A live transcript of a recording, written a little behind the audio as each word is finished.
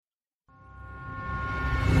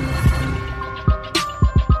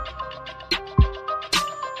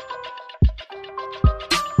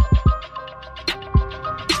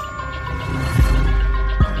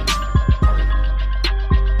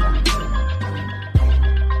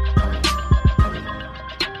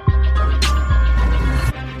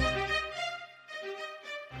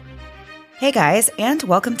Hey guys, and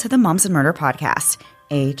welcome to the Moms and Murder Podcast,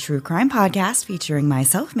 a true crime podcast featuring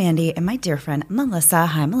myself, Mandy, and my dear friend, Melissa.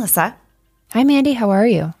 Hi, Melissa. Hi, Mandy. How are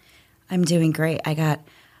you? I'm doing great. I got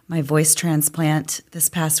my voice transplant this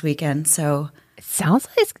past weekend, so... It sounds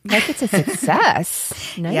like it's a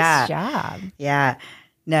success. Nice job. Yeah.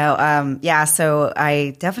 No, so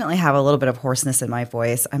I definitely have a little bit of hoarseness in my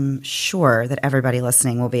voice. I'm sure that everybody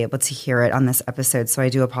listening will be able to hear it on this episode, so I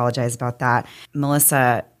do apologize about that.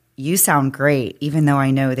 Melissa, you sound great, even though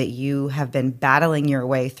I know that you have been battling your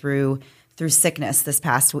way through sickness this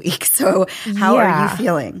past week. So how are you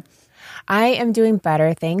feeling? I am doing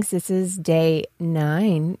better, thanks. This is day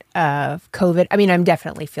 9 of COVID. I mean, I'm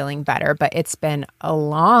definitely feeling better, but it's been a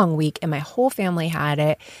long week and my whole family had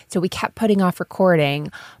it. So we kept putting off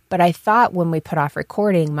recording. But I thought when we put off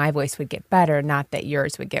recording, my voice would get better, not that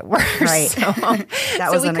yours would get worse. Right. So, that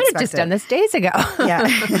so was we unexpected. could have just done this days ago.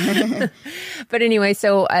 Yeah. But anyway,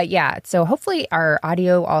 so hopefully our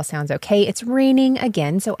audio all sounds okay. It's raining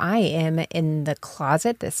again, so I am in the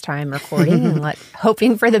closet this time recording and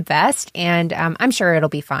hoping for the best. And I'm sure it'll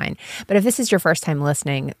be fine. But if this is your first time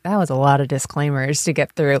listening, that was a lot of disclaimers to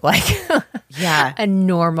get through a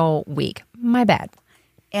normal week. My bad.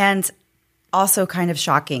 And also kind of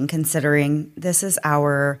shocking considering this is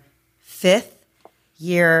our 5th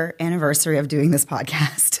year anniversary of doing this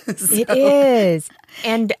podcast. So. It is.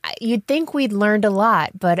 And you'd think we'd learned a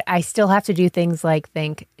lot, but I still have to do things like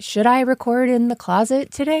think, should I record in the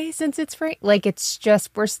closet today since it's free? Like, it's just,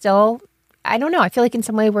 we're still, I don't know. I feel like in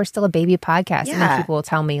some way we're still a baby podcast. Yeah. And then people will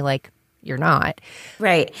tell me you're not.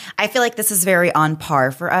 Right. I feel like this is very on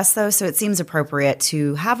par for us though. So it seems appropriate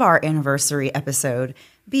to have our anniversary episode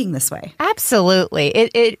being this way. Absolutely.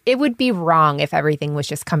 It would be wrong if everything was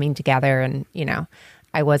just coming together and,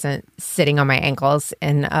 I wasn't sitting on my ankles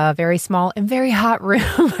in a very small and very hot room.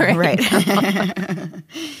 Right.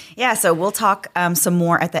 Yeah. So we'll talk some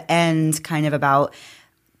more at the end kind of about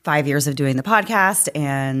 5 years of doing the podcast.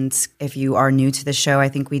 And if you are new to the show, I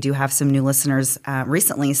think we do have some new listeners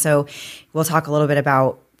recently. So we'll talk a little bit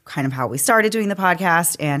about kind of how we started doing the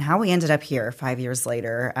podcast and how we ended up here 5 years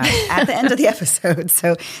later at the end of the episode.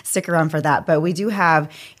 So stick around for that. But we do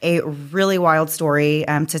have a really wild story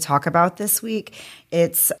to talk about this week.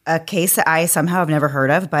 It's a case that I somehow have never heard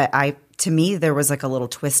of, but to me, there was like a little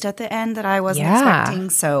twist at the end that I wasn't expecting.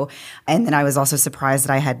 So, and then I was also surprised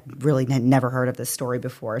that I had never heard of this story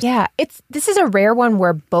before. Yeah, this is a rare one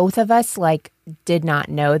where both of us did not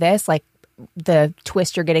know this. The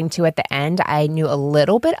twist you're getting to at the end, I knew a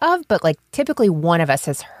little bit of, but typically one of us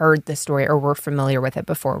has heard the story or we're familiar with it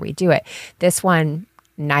before we do it. This one,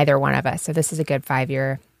 neither one of us. So this is a good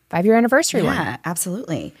 5-year anniversary one. Yeah,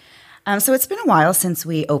 absolutely. So it's been a while since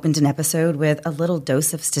we opened an episode with a little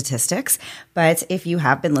dose of statistics, but if you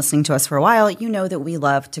have been listening to us for a while, you know that we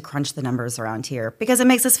love to crunch the numbers around here because it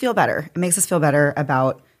makes us feel better. It makes us feel better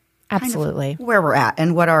about absolutely where we're at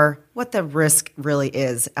and what the risk really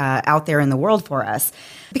is out there in the world for us.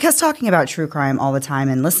 Because talking about true crime all the time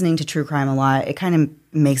and listening to true crime a lot, it kind of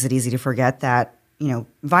makes it easy to forget that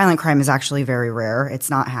violent crime is actually very rare. It's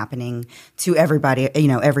not happening to everybody,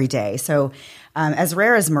 every day. So as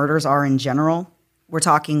rare as murders are in general, we're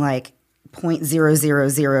talking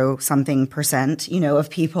 0.000 something percent, of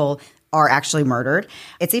people are actually murdered.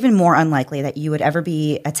 It's even more unlikely that you would ever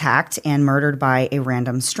be attacked and murdered by a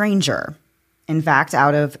random stranger. In fact,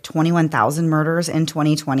 out of 21,000 murders in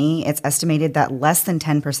 2020, it's estimated that less than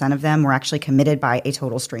 10% of them were actually committed by a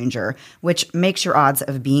total stranger, which makes your odds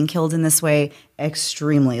of being killed in this way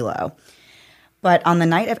extremely low. But on the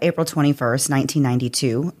night of April 21st,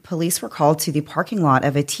 1992, police were called to the parking lot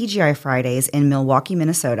of a TGI Fridays in Milwaukee,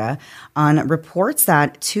 Minnesota, on reports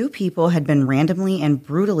that 2 people had been randomly and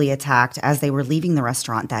brutally attacked as they were leaving the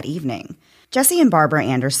restaurant that evening. Jesse and Barbara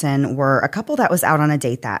Anderson were a couple that was out on a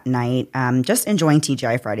date that night, just enjoying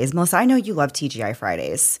TGI Fridays. Melissa, I know you love TGI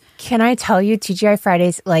Fridays. Can I tell you, TGI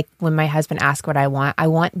Fridays, when my husband asks what I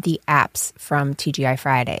want the apps from TGI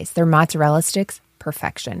Fridays. Their mozzarella sticks,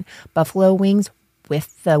 perfection. Buffalo wings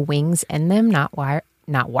with the wings in them, not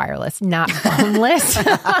wireless, not boneless.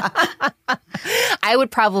 I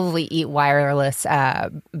would probably eat wireless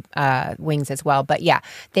wings as well. But yeah,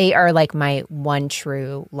 they are my one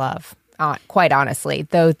true love. Quite honestly,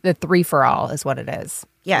 though, the 3 for all is what it is.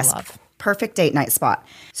 Yes. Perfect date night spot.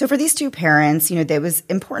 So for these 2 parents, it was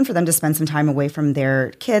important for them to spend some time away from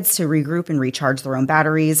their kids to regroup and recharge their own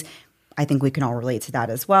batteries. I think we can all relate to that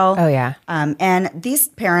as well. Oh, yeah. And these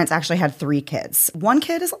parents actually had 3 kids. 1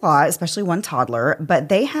 kid is a lot, especially 1 toddler, but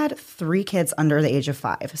they had 3 kids under the age of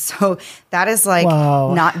 5. So that is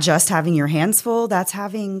Whoa. not just having your hands full, that's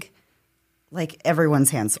having like everyone's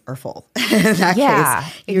hands are full in that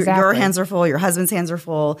case. Your Exactly. hands are full, your husband's hands are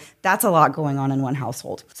full. That's a lot going on in one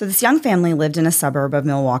household. So this young family lived in a suburb of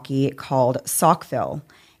Milwaukee called Saukville,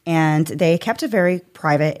 and they kept a very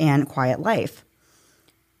private and quiet life.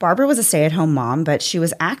 Barbara was a stay-at-home mom, but she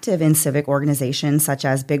was active in civic organizations such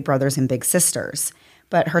as Big Brothers and Big Sisters.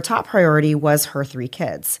 But her top priority was her 3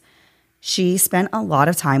 kids. She spent a lot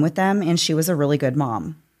of time with them, and she was a really good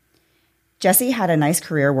mom. Jesse had a nice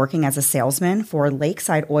career working as a salesman for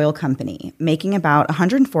Lakeside Oil Company, making about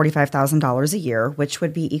 $145,000 a year, which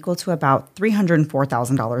would be equal to about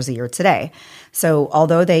 $304,000 a year today. So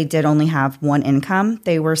although they did only have one income,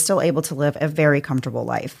 they were still able to live a very comfortable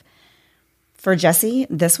life. For Jesse,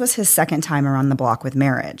 this was his second time around the block with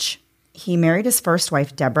marriage. He married his first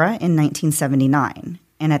wife, Deborah, in 1979.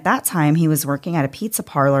 And at that time, he was working at a pizza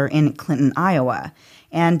parlor in Clinton, Iowa.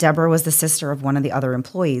 And Deborah was the sister of one of the other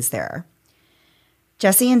employees there.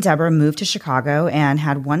 Jesse and Deborah moved to Chicago and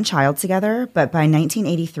had one child together, but by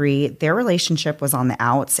 1983, their relationship was on the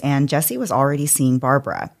outs and Jesse was already seeing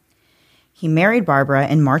Barbara. He married Barbara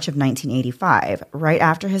in March of 1985, right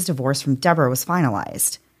after his divorce from Deborah was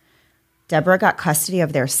finalized. Deborah got custody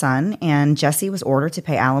of their son, and Jesse was ordered to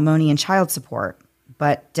pay alimony and child support,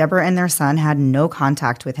 but Deborah and their son had no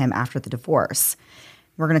contact with him after the divorce.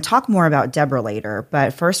 We're going to talk more about Deborah later,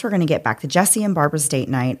 but first we're going to get back to Jesse and Barbara's date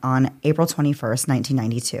night on April 21st,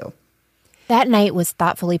 1992. That night was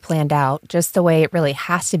thoughtfully planned out, just the way it really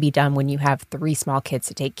has to be done when you have 3 small kids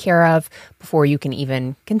to take care of before you can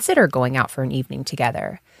even consider going out for an evening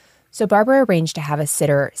together. So Barbara arranged to have a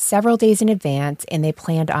sitter several days in advance, and they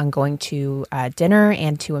planned on going to dinner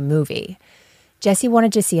and to a movie. Jesse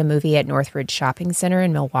wanted to see a movie at Northridge Shopping Center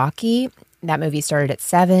in Milwaukee. That movie started at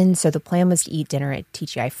 7, so the plan was to eat dinner at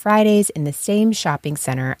TGI Fridays in the same shopping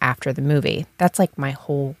center after the movie. That's like my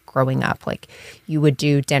whole growing up. Like, you would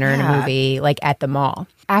do dinner and a movie, like, at the mall.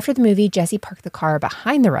 After the movie, Jesse parked the car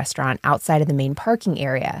behind the restaurant outside of the main parking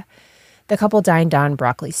area. The couple dined on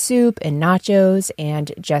broccoli soup and nachos,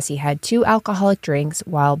 and Jesse had 2 alcoholic drinks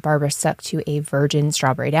while Barbara sucked to a virgin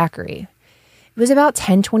strawberry daiquiri. It was about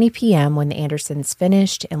 10:20 p.m. when the Andersons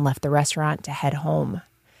finished and left the restaurant to head home.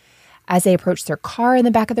 As they approached their car in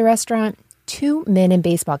the back of the restaurant, 2 men in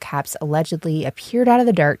baseball caps allegedly appeared out of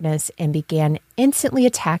the darkness and began instantly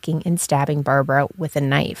attacking and stabbing Barbara with a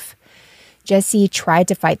knife. Jesse tried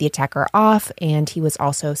to fight the attacker off, and he was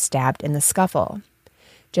also stabbed in the scuffle.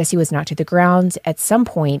 Jesse was knocked to the ground at some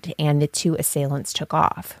point, and the 2 assailants took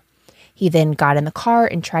off. He then got in the car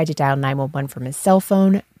and tried to dial 911 from his cell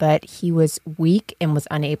phone, but he was weak and was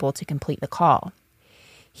unable to complete the call.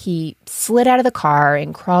 He slid out of the car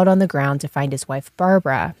and crawled on the ground to find his wife,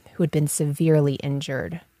 Barbara, who had been severely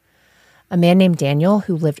injured. A man named Daniel,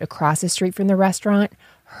 who lived across the street from the restaurant,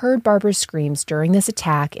 heard Barbara's screams during this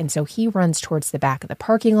attack, and so he runs towards the back of the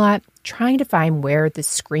parking lot, trying to find where the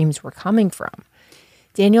screams were coming from.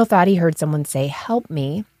 Daniel thought he heard someone say, "Help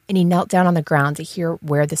me," and he knelt down on the ground to hear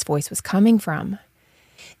where this voice was coming from.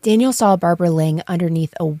 Daniel saw Barbara laying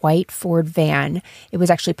underneath a white Ford van. It was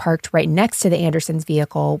actually parked right next to the Andersons'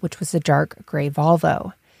 vehicle, which was a dark gray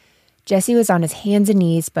Volvo. Jesse was on his hands and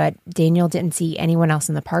knees, but Daniel didn't see anyone else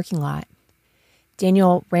in the parking lot.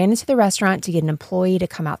 Daniel ran into the restaurant to get an employee to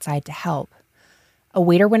come outside to help. A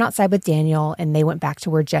waiter went outside with Daniel, and they went back to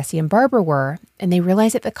where Jesse and Barbara were, and they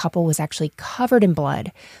realized that the couple was actually covered in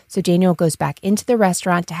blood. So Daniel goes back into the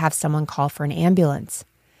restaurant to have someone call for an ambulance.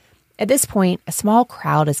 At this point, a small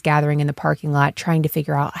crowd is gathering in the parking lot trying to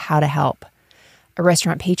figure out how to help. A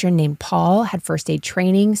restaurant patron named Paul had first aid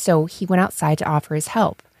training, so he went outside to offer his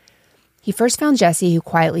help. He first found Jesse, who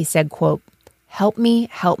quietly said, quote, help me,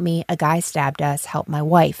 a guy stabbed us, help my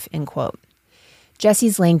wife," end quote.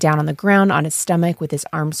 Jesse's laying down on the ground on his stomach with his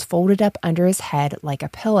arms folded up under his head like a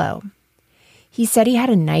pillow. He said he had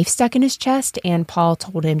a knife stuck in his chest, and Paul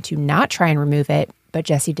told him to not try and remove it, but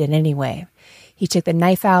Jesse did anyway. He took the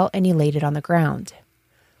knife out and he laid it on the ground.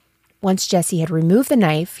 Once Jesse had removed the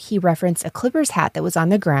knife, he referenced a Clippers hat that was on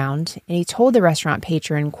the ground, and he told the restaurant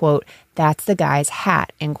patron, quote, "That's the guy's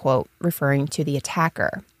hat," end quote, referring to the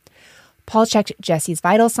attacker. Paul checked Jesse's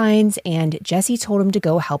vital signs, and Jesse told him to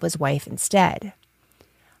go help his wife instead.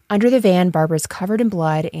 Under the van, Barbara's covered in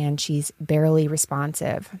blood, and she's barely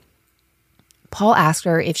responsive. Paul asked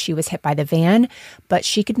her if she was hit by the van, but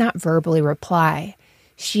she could not verbally reply.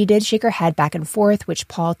 She did shake her head back and forth, which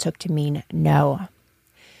Paul took to mean no.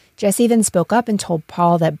 Jesse then spoke up and told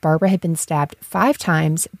Paul that Barbara had been stabbed 5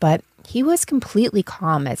 times, but he was completely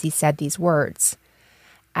calm as he said these words.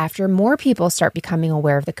 After more people start becoming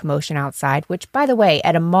aware of the commotion outside, which, by the way,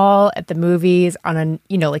 at a mall, at the movies, on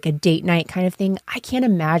a, like a date night kind of thing, I can't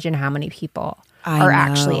imagine how many people are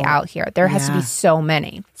actually out here. There has to be Yeah. so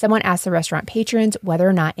many. Someone asked the restaurant patrons whether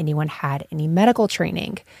or not anyone had any medical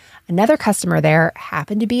training. Another customer there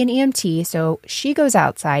happened to be an EMT, so she goes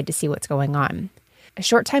outside to see what's going on. A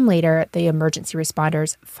short time later, the emergency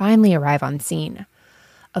responders finally arrive on scene.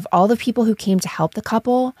 Of all the people who came to help the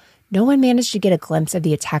couple, no one managed to get a glimpse of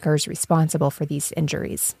the attackers responsible for these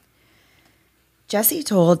injuries. Jesse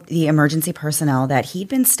told the emergency personnel that he'd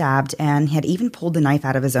been stabbed and had even pulled the knife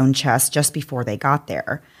out of his own chest just before they got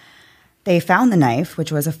there. They found the knife,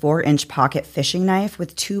 which was a 4-inch pocket fishing knife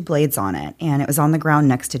with 2 blades on it, and it was on the ground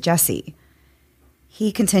next to Jesse.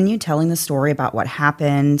 He continued telling the story about what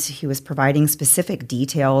happened. He was providing specific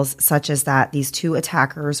details, such as that these 2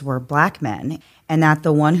 attackers were black men, and that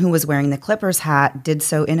the one who was wearing the Clippers hat did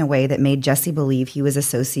so in a way that made Jesse believe he was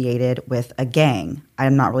associated with a gang.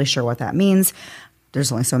 I'm not really sure what that means.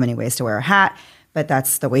 There's only so many ways to wear a hat, but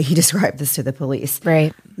that's the way he described this to the police.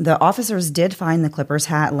 Right. The officers did find the Clippers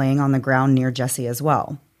hat laying on the ground near Jesse as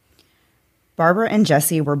well. Barbara and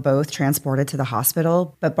Jesse were both transported to the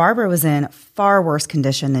hospital, but Barbara was in far worse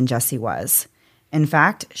condition than Jesse was. In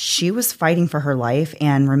fact, she was fighting for her life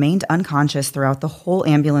and remained unconscious throughout the whole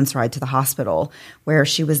ambulance ride to the hospital, where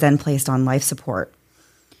she was then placed on life support.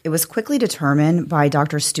 It was quickly determined by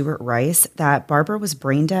Dr. Stuart Rice that Barbara was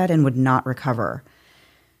brain dead and would not recover.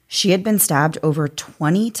 She had been stabbed over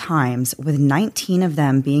 20 times, with 19 of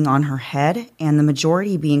them being on her head and the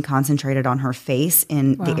majority being concentrated on her face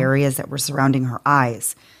in the areas that were surrounding her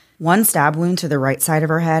eyes. One stab wound to the right side of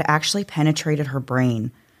her head actually penetrated her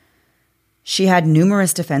brain. She had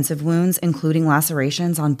numerous defensive wounds, including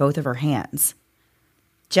lacerations on both of her hands.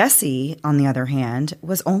 Jesse, on the other hand,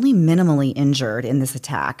 was only minimally injured in this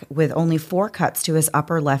attack, with only 4 cuts to his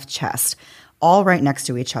upper left chest, all right next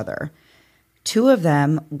to each other. 2 of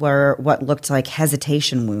them were what looked like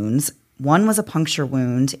hesitation wounds. One was a puncture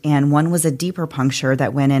wound, and one was a deeper puncture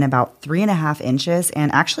that went in about 3.5 inches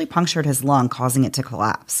and actually punctured his lung, causing it to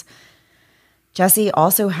collapse. Jesse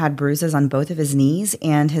also had bruises on both of his knees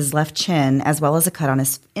and his left chin, as well as a cut on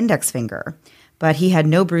his index finger, but he had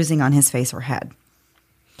no bruising on his face or head.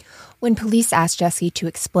 When police asked Jesse to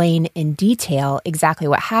explain in detail exactly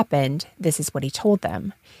what happened, this is what he told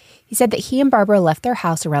them. He said that he and Barbara left their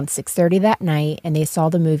house around 6:30 that night, and they saw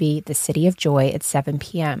the movie The City of Joy at 7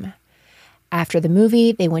 p.m. After the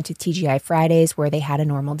movie, they went to TGI Fridays, where they had a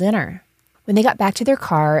normal dinner. When they got back to their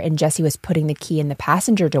car and Jesse was putting the key in the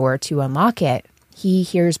passenger door to unlock it, he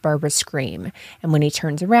hears Barbara scream, and when he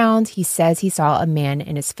turns around, he says he saw a man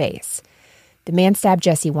in his face. The man stabbed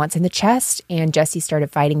Jesse once in the chest, and Jesse started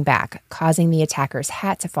fighting back, causing the attacker's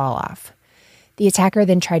hat to fall off. The attacker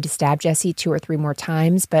then tried to stab Jesse 2 or 3 more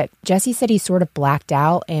times, but Jesse said he sort of blacked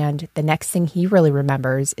out, and the next thing he really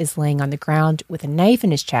remembers is laying on the ground with a knife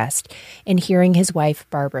in his chest and hearing his wife,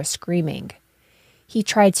 Barbara, screaming. He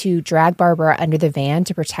tried to drag Barbara under the van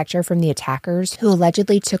to protect her from the attackers, who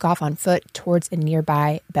allegedly took off on foot towards a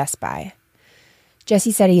nearby Best Buy.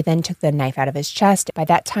 Jesse said he then took the knife out of his chest. By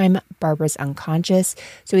that time, Barbara's unconscious,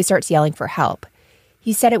 so he starts yelling for help.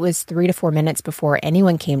 He said it was 3 to 4 minutes before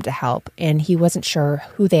anyone came to help, and he wasn't sure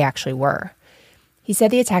who they actually were. He said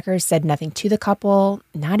the attackers said nothing to the couple,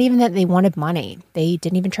 not even that they wanted money. They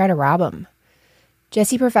didn't even try to rob him.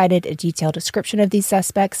 Jesse provided a detailed description of these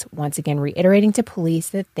suspects, once again reiterating to police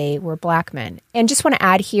that they were black men. And just want to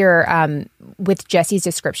add here, with Jesse's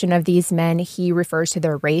description of these men, he refers to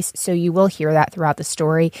their race, so you will hear that throughout the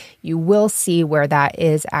story. You will see where that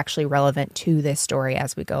is actually relevant to this story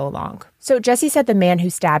as we go along. So Jesse said the man who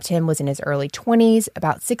stabbed him was in his early 20s,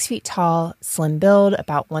 about 6 feet tall, slim build,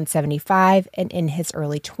 about 175, and in his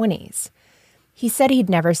early 20s. He said he'd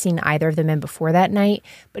never seen either of the men before that night,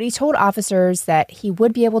 but he told officers that he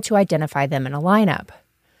would be able to identify them in a lineup.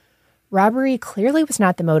 Robbery clearly was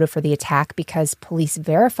not the motive for the attack because police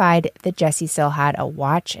verified that Jesse still had a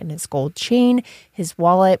watch and his gold chain, his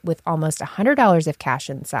wallet with almost $100 of cash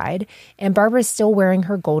inside, and Barbara's still wearing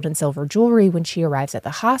her gold and silver jewelry when she arrives at the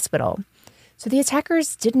hospital. So the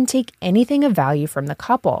attackers didn't take anything of value from the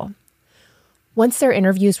couple. Once their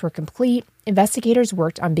interviews were complete, investigators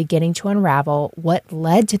worked on beginning to unravel what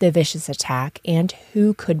led to the vicious attack and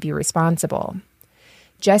who could be responsible.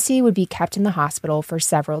 Jesse would be kept in the hospital for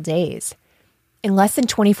several days. In less than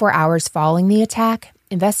 24 hours following the attack,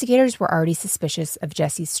 investigators were already suspicious of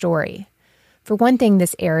Jesse's story. For one thing,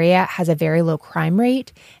 this area has a very low crime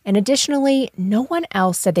rate, and additionally, no one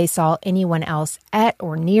else said they saw anyone else at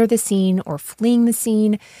or near the scene or fleeing the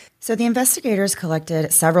scene. So the investigators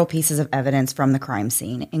collected several pieces of evidence from the crime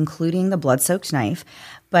scene, including the blood-soaked knife,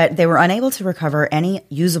 but they were unable to recover any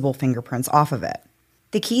usable fingerprints off of it.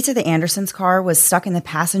 The key to the Andersons' car was stuck in the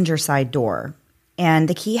passenger side door, and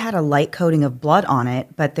the key had a light coating of blood on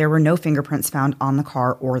it, but there were no fingerprints found on the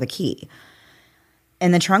car or the key.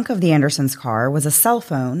 In the trunk of the Andersons' car was a cell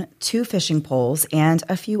phone, 2 fishing poles, and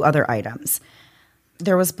a few other items.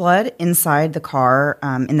 There was blood inside the car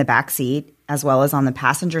in the back seat, as well as on the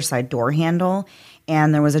passenger side door handle,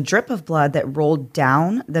 and there was a drip of blood that rolled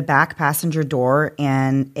down the back passenger door,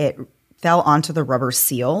 and it fell onto the rubber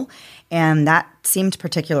seal. And that seemed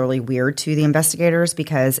particularly weird to the investigators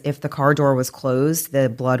because if the car door was closed, the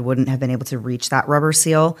blood wouldn't have been able to reach that rubber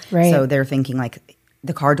seal. Right. So they're thinking like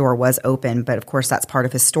the car door was open, but of course that's part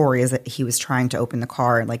of his story is that he was trying to open the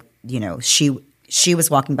car and like, you know, she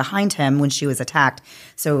was walking behind him when she was attacked.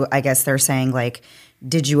 So I guess they're saying like,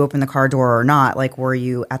 did you open the car door or not? Like, were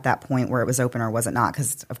you at that point where it was open or was it not?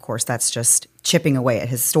 Because, of course, that's just chipping away at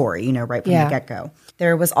his story, you know, right from the get-go.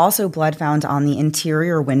 There was also blood found on the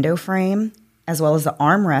interior window frame, as well as the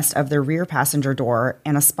armrest of the rear passenger door,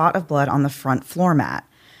 and a spot of blood on the front floor mat.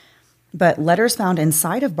 But letters found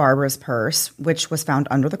inside of Barbara's purse, which was found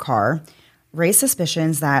under the car, raised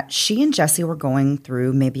suspicions that she and Jesse were going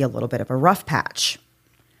through maybe a little bit of a rough patch.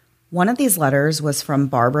 One of these letters was from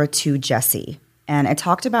Barbara to Jesse, and it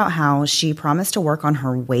talked about how she promised to work on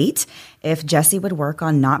her weight if Jesse would work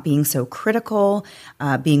on not being so critical,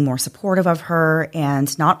 being more supportive of her,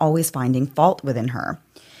 and not always finding fault within her.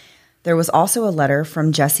 There was also a letter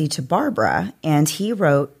from Jesse to Barbara, and he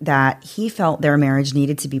wrote that he felt their marriage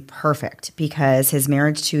needed to be perfect because his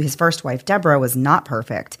marriage to his first wife, Deborah, was not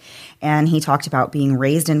perfect. And he talked about being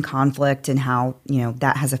raised in conflict and how, you know,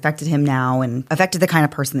 that has affected him now and affected the kind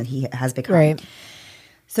of person that he has become. Right.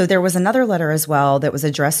 So there was another letter as well that was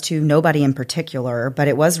addressed to nobody in particular, but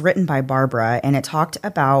it was written by Barbara, and it talked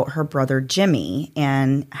about her brother Jimmy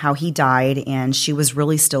and how he died, and she was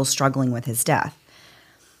really still struggling with his death.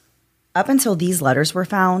 Up until these letters were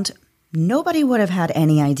found, nobody would have had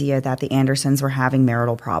any idea that the Andersons were having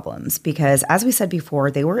marital problems because, as we said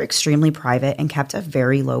before, they were extremely private and kept a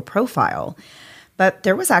very low profile. But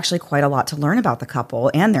there was actually quite a lot to learn about the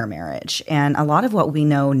couple and their marriage, and a lot of what we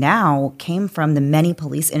know now came from the many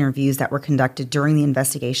police interviews that were conducted during the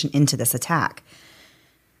investigation into this attack.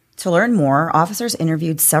 To learn more, officers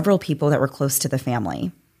interviewed several people that were close to the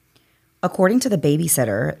family. According to the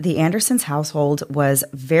babysitter, the Andersons' household was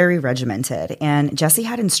very regimented, and Jesse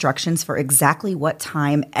had instructions for exactly what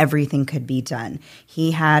time everything could be done.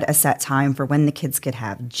 He had a set time for when the kids could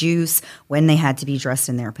have juice, when they had to be dressed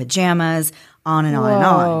in their pajamas, on and on and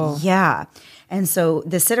on. Yeah. And so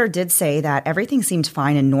the sitter did say that everything seemed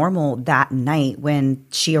fine and normal that night when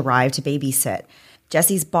she arrived to babysit.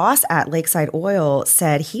 Jesse's boss at Lakeside Oil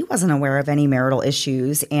said he wasn't aware of any marital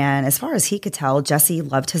issues, and as far as he could tell, Jesse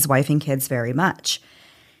loved his wife and kids very much.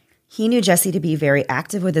 He knew Jesse to be very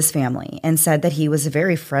active with his family and said that he was a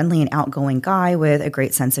very friendly and outgoing guy with a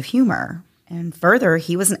great sense of humor. And further,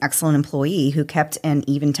 he was an excellent employee who kept an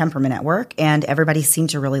even temperament at work, and everybody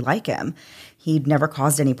seemed to really like him. He'd never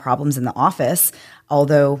caused any problems in the office,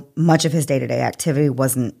 although much of his day-to-day activity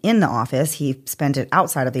wasn't in the office. He spent it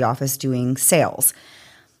outside of the office doing sales.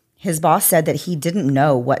 His boss said that he didn't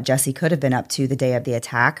know what Jesse could have been up to the day of the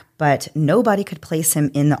attack, but nobody could place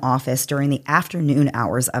him in the office during the afternoon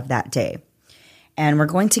hours of that day. And we're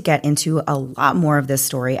going to get into a lot more of this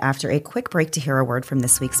story after a quick break to hear a word from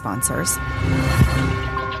this week's sponsors.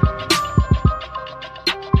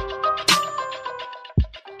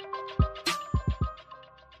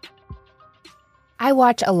 I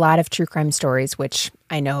watch a lot of true crime stories, which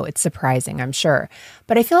I know it's surprising, I'm sure.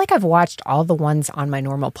 But I feel like I've watched all the ones on my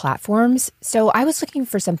normal platforms. So I was looking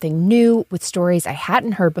for something new with stories I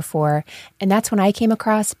hadn't heard before. And that's when I came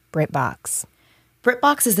across BritBox.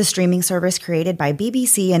 BritBox is the streaming service created by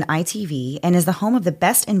BBC and ITV and is the home of the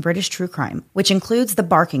best in British true crime, which includes The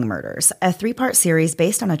Barking Murders, a 3-part series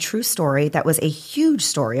based on a true story that was a huge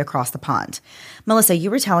story across the pond. Melissa,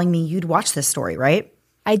 you were telling me you'd watched this story, right?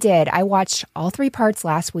 I did. I watched all 3 parts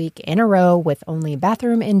last week in a row with only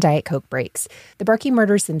bathroom and Diet Coke breaks. The Barking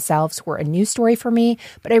Murders themselves were a new story for me,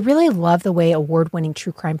 but I really love the way award-winning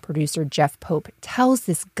true crime producer Jeff Pope tells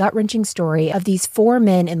this gut-wrenching story of these 4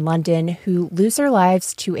 men in London who lose their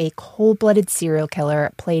lives to a cold-blooded serial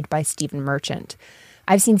killer played by Stephen Merchant.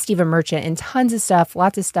 I've seen Stephen Merchant in tons of stuff,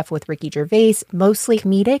 lots of stuff with Ricky Gervais, mostly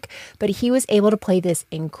comedic, but he was able to play this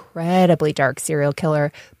incredibly dark serial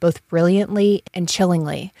killer both brilliantly and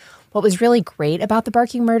chillingly. What was really great about The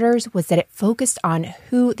Barking Murders was that it focused on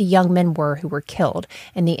who the young men were who were killed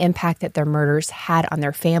and the impact that their murders had on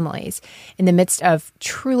their families in the midst of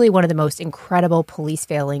truly one of the most incredible police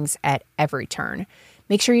failings at every turn.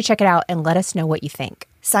 Make sure you check it out and let us know what you think.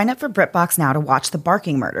 Sign up for BritBox now to watch The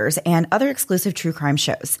Barking Murders and other exclusive true crime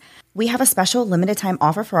shows. We have a special limited time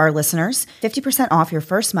offer for our listeners, 50% off your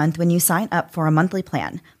first month when you sign up for a monthly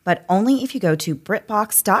plan, but only if you go to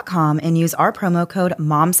BritBox.com and use our promo code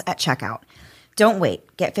MOMS at checkout. Don't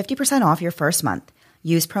wait. Get 50% off your first month.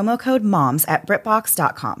 Use promo code MOMS at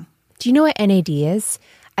BritBox.com. Do you know what NAD is?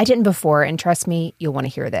 I didn't before, and trust me, you'll want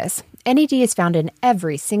to hear this. NAD is found in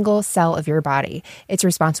every single cell of your body. It's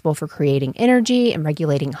responsible for creating energy and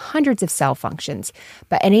regulating hundreds of cell functions.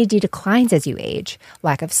 But NAD declines as you age.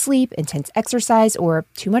 Lack of sleep, intense exercise, or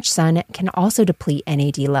too much sun can also deplete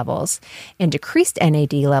NAD levels. And decreased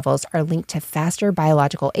NAD levels are linked to faster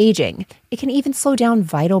biological aging. It can even slow down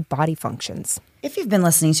vital body functions. If you've been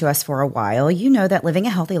listening to us for a while, you know that living a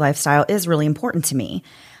healthy lifestyle is really important to me.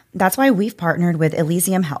 That's why we've partnered with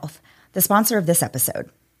Elysium Health, the sponsor of this episode.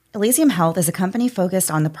 Elysium Health is a company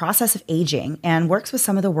focused on the process of aging and works with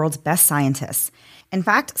some of the world's best scientists. In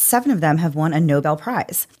fact, 7 of them have won a Nobel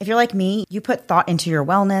Prize. If you're like me, you put thought into your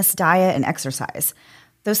wellness, diet, and exercise.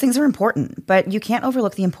 Those things are important, but you can't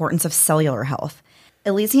overlook the importance of cellular health.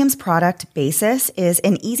 Elysium's product, Basis, is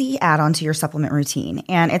an easy add-on to your supplement routine,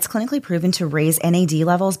 and it's clinically proven to raise NAD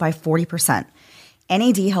levels by 40%.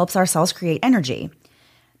 NAD helps our cells create energy.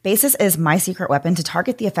 Basis is my secret weapon to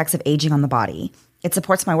target the effects of aging on the body. It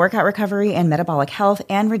supports my workout recovery and metabolic health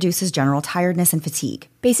and reduces general tiredness and fatigue.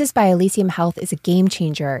 Basis by Elysium Health is a game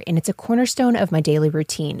changer, and it's a cornerstone of my daily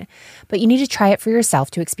routine. But you need to try it for yourself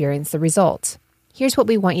to experience the results. Here's what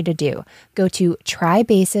we want you to do. Go to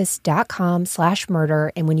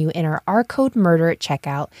trybasis.com/murder, and when you enter our code MURDER at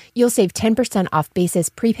checkout, you'll save 10% off Basis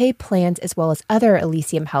prepaid plans as well as other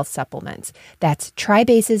Elysium Health supplements. That's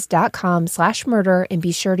trybasis.com/murder, and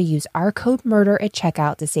be sure to use our code MURDER at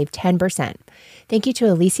checkout to save 10%. Thank you to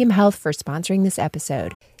Elysium Health for sponsoring this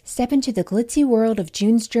episode. Step into the glitzy world of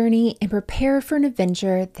June's Journey and prepare for an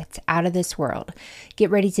adventure that's out of this world. Get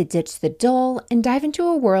ready to ditch the dull and dive into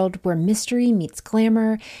a world where mystery meets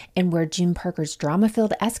glamour and where June Parker's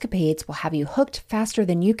drama-filled escapades will have you hooked faster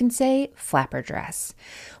than you can say flapper dress.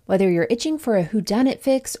 Whether you're itching for a whodunit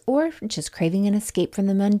fix or just craving an escape from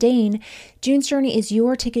the mundane, June's Journey is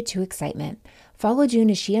your ticket to excitement. Follow June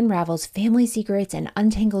as she unravels family secrets and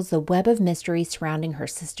untangles the web of mystery surrounding her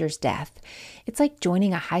sister's death. It's like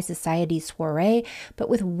joining a high society soiree, but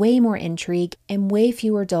with way more intrigue and way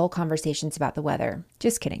fewer dull conversations about the weather.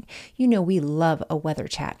 Just kidding. You know we love a weather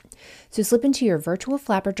chat. So slip into your virtual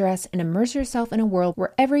flapper dress and immerse yourself in a world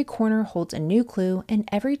where every corner holds a new clue and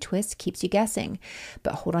every twist keeps you guessing.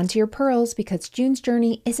 But hold on to your pearls, because June's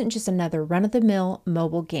Journey isn't just another run-of-the-mill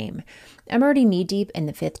mobile game. I'm already knee-deep in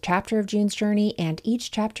the 5th chapter of June's Journey, and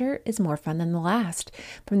each chapter is more fun than the last.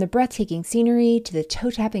 From the breathtaking scenery to the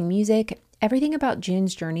toe-tapping music, everything about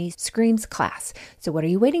June's Journey screams class. So what are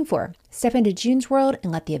you waiting for? Step into June's world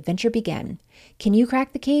and let the adventure begin. Can you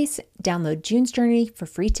crack the case? Download June's Journey for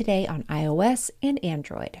free today on iOS and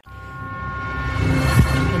Android.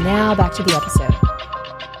 And now back to the episode.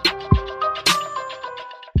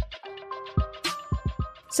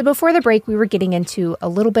 So before the break, we were getting into a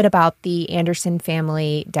little bit about the Anderson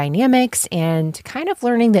family dynamics and kind of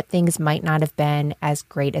learning that things might not have been as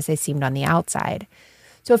great as they seemed on the outside.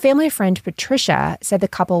 So a family friend, Patricia, said the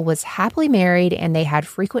couple was happily married and they had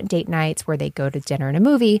frequent date nights where they'd go to dinner and a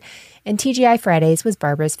movie, and TGI Fridays was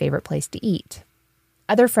Barbara's favorite place to eat.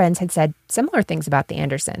 Other friends had said similar things about the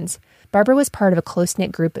Andersons. Barbara was part of a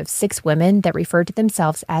close-knit group of 6 women that referred to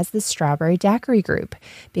themselves as the Strawberry Daiquiri Group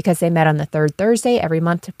because they met on the 3rd Thursday every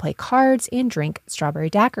month to play cards and drink strawberry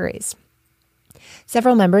daiquiris.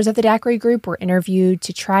 Several members of the daiquiri group were interviewed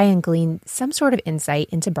to try and glean some sort of insight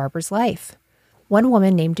into Barbara's life. One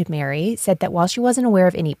woman named Mary said that while she wasn't aware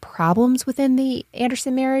of any problems within the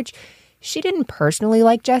Anderson marriage, she didn't personally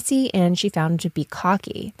like Jesse and she found him to be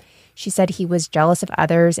cocky. She said he was jealous of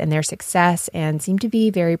others and their success and seemed to be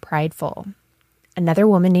very prideful. Another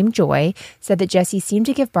woman named Joy said that Jesse seemed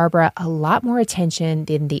to give Barbara a lot more attention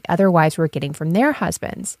than the other wives were getting from their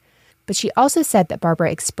husbands. But she also said that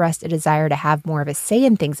Barbara expressed a desire to have more of a say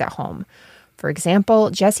in things at home. For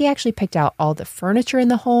example, Jesse actually picked out all the furniture in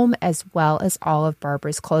the home as well as all of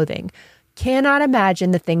Barbara's clothing. Cannot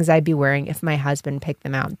imagine the things I'd be wearing if my husband picked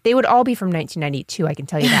them out. They would all be from 1992, I can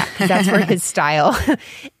tell you that, because that's where his style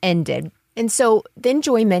ended. And so then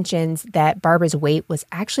Joy mentions that Barbara's weight was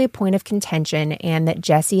actually a point of contention and that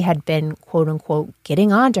Jesse had been, quote unquote,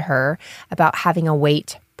 getting on to her about having a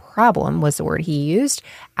weight problem, was the word he used,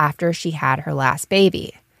 after she had her last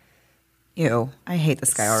baby. Ew, I hate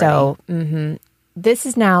this guy already. So, this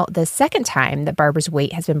is now the second time that Barbara's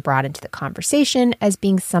weight has been brought into the conversation as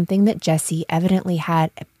being something that Jesse evidently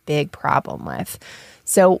had a big problem with.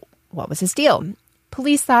 So what was his deal?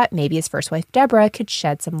 Police thought maybe his first wife, Deborah, could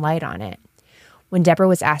shed some light on it. When Deborah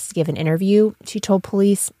was asked to give an interview, she told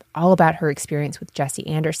police all about her experience with Jesse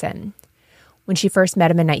Anderson. When she first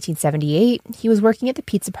met him in 1978, he was working at the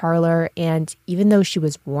pizza parlor, and even though she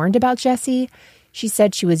was warned about Jesse, she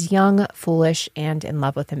said she was young, foolish, and in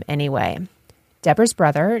love with him anyway. Deborah's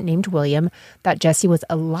brother, named William, thought Jesse was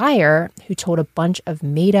a liar who told a bunch of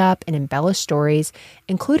made-up and embellished stories,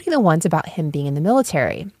 including the ones about him being in the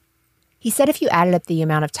military. He said if you added up the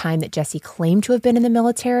amount of time that Jesse claimed to have been in the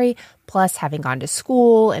military, plus having gone to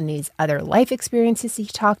school and these other life experiences he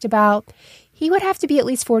talked about, he would have to be at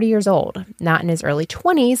least 40 years old, not in his early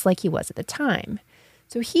 20s like he was at the time.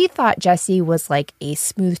 So he thought Jesse was like a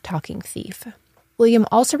smooth-talking thief. William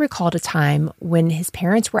also recalled a time when his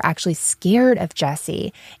parents were actually scared of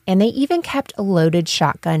Jesse, and they even kept a loaded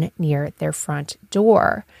shotgun near their front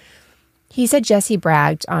door. He said Jesse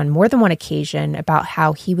bragged on more than one occasion about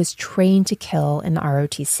how he was trained to kill in the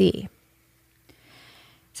ROTC.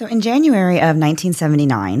 So in January of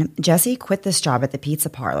 1979, Jesse quit this job at the pizza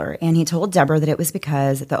parlor, and he told Deborah that it was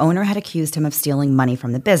because the owner had accused him of stealing money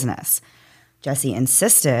from the business. Jesse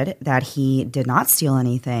insisted that he did not steal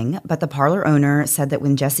anything, but the parlor owner said that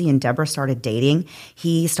when Jesse and Deborah started dating,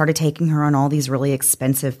 he started taking her on all these really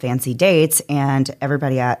expensive, fancy dates, and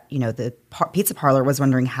everybody at, the pizza parlor was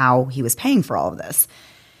wondering how he was paying for all of this.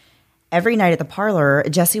 Every night at the parlor,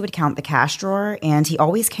 Jesse would count the cash drawer, and he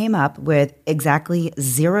always came up with exactly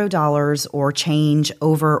 $0 or change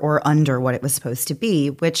over or under what it was supposed to be,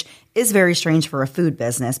 which is very strange for a food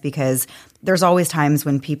business because there's always times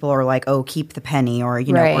when people are like, oh, keep the penny, or,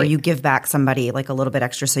 right. Or you give back somebody like a little bit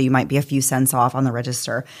extra so you might be a few cents off on the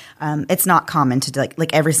register. It's not common to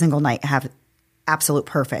like every single night have absolute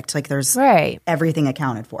perfect. Like there's everything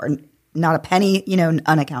accounted for. Not a penny,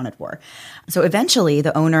 unaccounted for. So eventually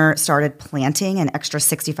the owner started planting an extra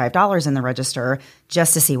 $65 in the register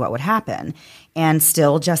just to see what would happen. And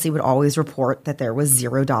still, Jesse would always report that there was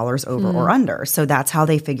 $0 over or under. So that's how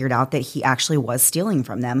they figured out that he actually was stealing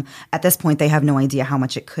from them. At this point, they have no idea how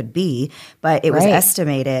much it could be, but it was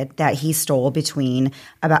estimated that he stole between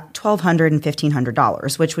about $1,200 and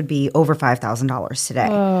 $1,500, which would be over $5,000 today.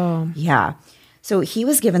 Oh. Yeah. So he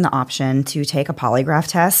was given the option to take a polygraph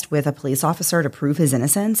test with a police officer to prove his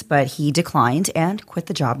innocence, but he declined and quit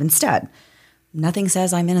the job instead. Nothing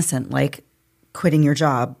says I'm innocent like quitting your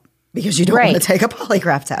job because you don't want to take a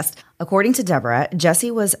polygraph test. According to Deborah, Jesse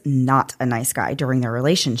was not a nice guy during their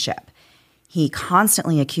relationship. He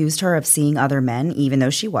constantly accused her of seeing other men, even though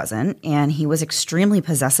she wasn't, and he was extremely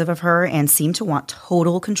possessive of her and seemed to want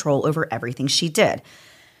total control over everything she did.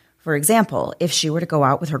 For example, if she were to go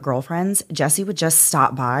out with her girlfriends, Jesse would just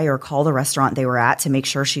stop by or call the restaurant they were at to make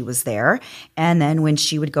sure she was there. And then when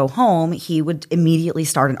she would go home, he would immediately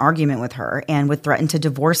start an argument with her and would threaten to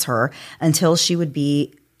divorce her until she would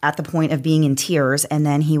be at the point of being in tears, and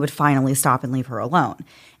then he would finally stop and leave her alone.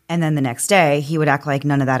 And then the next day, he would act like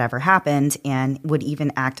none of that ever happened and would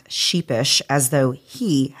even act sheepish as though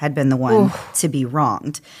he had been the one to be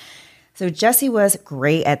wronged. So Jesse was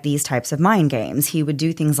great at these types of mind games. He would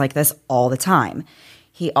do things like this all the time.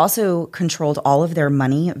 He also controlled all of their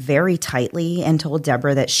money very tightly and told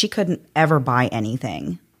Deborah that she couldn't ever buy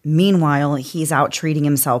anything. Meanwhile, he's out treating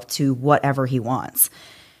himself to whatever he wants.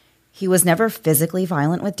 He was never physically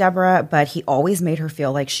violent with Deborah, but he always made her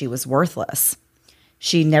feel like she was worthless.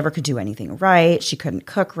 She never could do anything right. She couldn't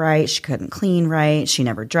cook right. She couldn't clean right. She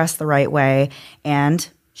never dressed the right way. And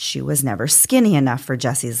she was never skinny enough for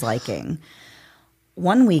Jesse's liking.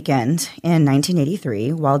 One weekend in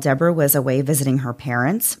 1983, while Deborah was away visiting her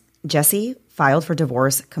parents, Jesse filed for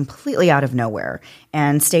divorce completely out of nowhere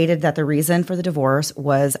and stated that the reason for the divorce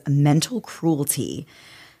was mental cruelty.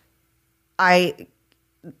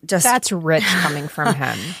 That's rich coming from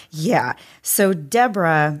him. Yeah. So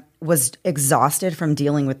Deborah was exhausted from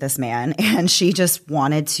dealing with this man, and she just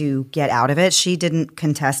wanted to get out of it. She didn't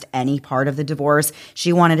contest any part of the divorce.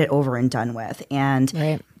 She wanted it over and done with.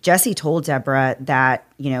 And Jesse told Deborah that,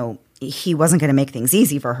 he wasn't going to make things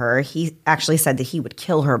easy for her. He actually said that he would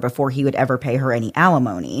kill her before he would ever pay her any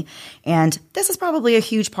alimony. And this is probably a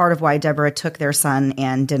huge part of why Deborah took their son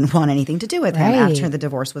and didn't want anything to do with him after the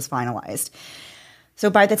divorce was finalized. So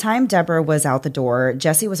by the time Deborah was out the door,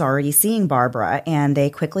 Jesse was already seeing Barbara, and they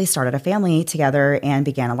quickly started a family together and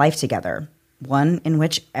began a life together, one in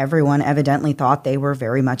which everyone evidently thought they were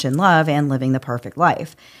very much in love and living the perfect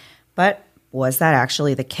life. But was that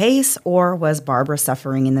actually the case, or was Barbara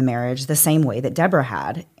suffering in the marriage the same way that Deborah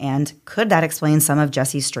had? And could that explain some of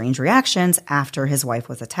Jesse's strange reactions after his wife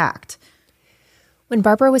was attacked? When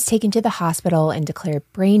Barbara was taken to the hospital and declared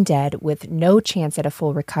brain dead with no chance at a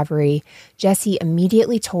full recovery, Jesse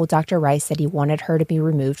immediately told Dr. Rice that he wanted her to be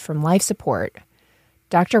removed from life support.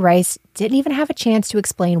 Dr. Rice didn't even have a chance to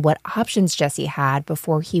explain what options Jesse had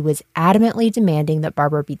before he was adamantly demanding that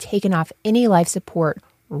Barbara be taken off any life support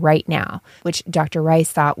right now, which Dr. Rice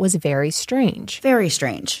thought was very strange. Very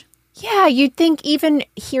strange. Yeah, you'd think even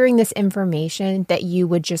hearing this information that you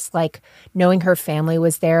would just knowing her family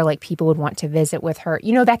was there, people would want to visit with her.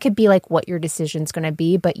 That could be what your decision's going to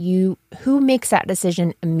be, but who makes that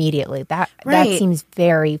decision immediately? That seems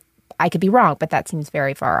I could be wrong, but that seems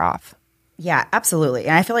very far off. Yeah, absolutely.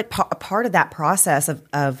 And I feel like part of that process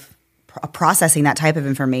of processing that type of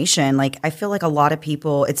information, I feel like a lot of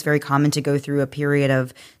people, it's very common to go through a period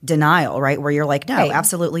of denial, right? Where you're like, no, right.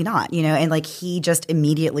 Absolutely not, and he just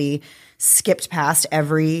immediately skipped past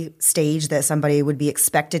every stage that somebody would be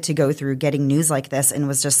expected to go through getting news like this and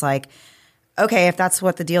was just like, okay, if that's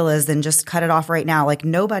what the deal is, then just cut it off right now.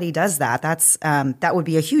 Nobody does that. That would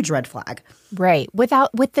be a huge red flag. Right. With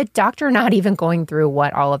the doctor not even going through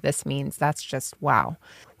what all of this means. That's just wow.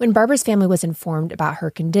 When Barbara's family was informed about her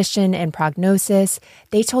condition and prognosis,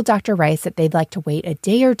 they told Dr. Rice that they'd like to wait a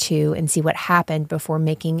day or two and see what happened before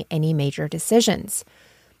making any major decisions.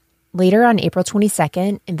 Later on April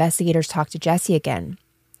 22nd, investigators talked to Jesse again.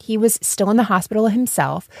 He was still in the hospital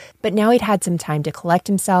himself, but now he'd had some time to collect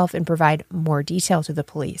himself and provide more detail to the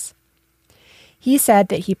police. He said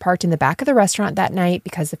that he parked in the back of the restaurant that night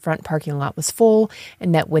because the front parking lot was full,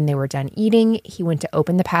 and that when they were done eating, he went to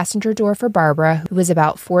open the passenger door for Barbara, who was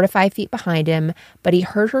about 4 to 5 feet behind him, but he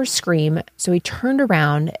heard her scream, so he turned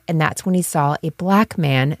around, and that's when he saw a black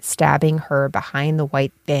man stabbing her behind the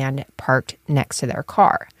white van parked next to their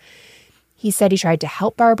car. He said he tried to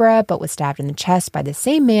help Barbara, but was stabbed in the chest by the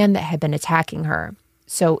same man that had been attacking her.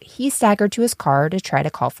 So he staggered to his car to try to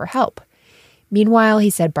call for help. Meanwhile, he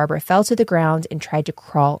said Barbara fell to the ground and tried to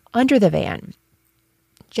crawl under the van.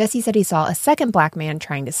 Jesse said he saw a second black man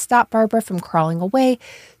trying to stop Barbara from crawling away,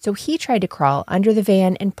 so he tried to crawl under the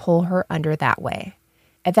van and pull her under that way.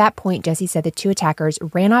 At that point, Jesse said the two attackers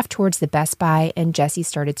ran off towards the Best Buy, and Jesse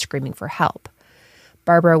started screaming for help.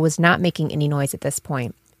 Barbara was not making any noise at this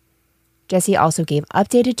point. Jesse also gave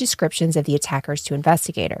updated descriptions of the attackers to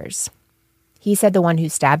investigators. He said the one who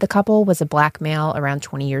stabbed the couple was a black male around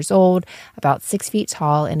 20 years old, about 6 feet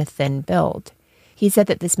tall, and a thin build. He said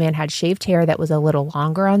that this man had shaved hair that was a little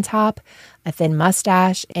longer on top, a thin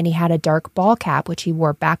mustache, and he had a dark ball cap, which he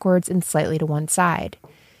wore backwards and slightly to one side.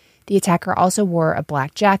 The attacker also wore a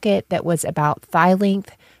black jacket that was about thigh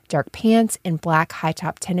length, dark pants, and black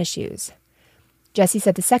high-top tennis shoes. Jesse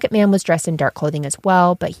said the second man was dressed in dark clothing as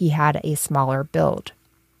well, but he had a smaller build.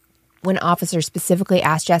 When officers specifically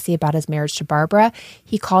asked Jesse about his marriage to Barbara,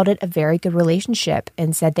 he called it a very good relationship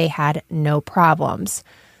and said they had no problems,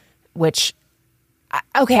 which,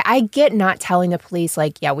 okay, I get not telling the police,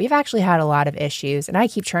 yeah, we've actually had a lot of issues, and I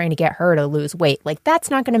keep trying to get her to lose weight. That's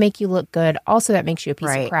not going to make you look good. Also, that makes you a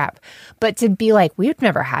piece of crap. But to be we've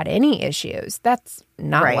never had any issues, that's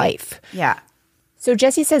not life. Yeah. So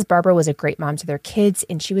Jesse says Barbara was a great mom to their kids,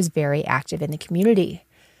 and she was very active in the community.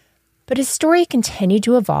 But his story continued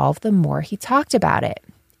to evolve the more he talked about it.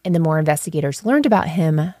 And the more investigators learned about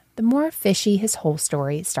him, the more fishy his whole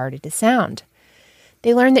story started to sound.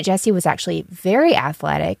 They learned that Jesse was actually very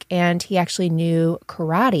athletic, and he actually knew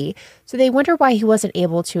karate, so they wondered why he wasn't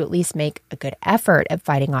able to at least make a good effort at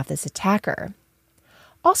fighting off this attacker.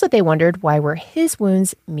 Also, they wondered why were his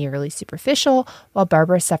wounds merely superficial, while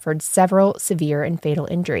Barbara suffered several severe and fatal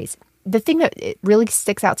injuries. The thing that really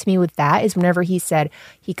sticks out to me with that is whenever he said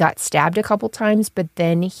he got stabbed a couple times, but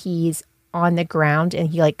then he's on the ground and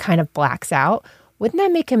he kind of blacks out. Wouldn't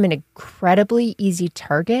that make him an incredibly easy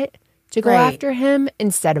target to go after him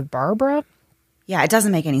instead of Barbara? Yeah, it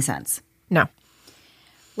doesn't make any sense. No.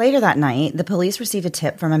 Later that night, the police received a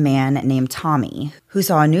tip from a man named Tommy who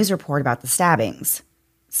saw a news report about the stabbings.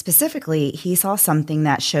 Specifically, he saw something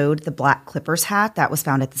that showed the black Clippers hat that was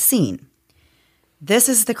found at the scene. This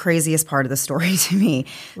is the craziest part of the story to me.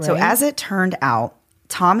 Right. So as it turned out,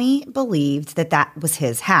 Tommy believed that was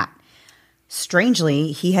his hat.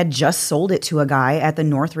 Strangely, he had just sold it to a guy at the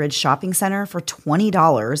Northridge Shopping Center for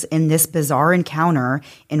 $20 in this bizarre encounter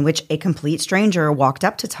in which a complete stranger walked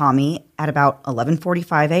up to Tommy at about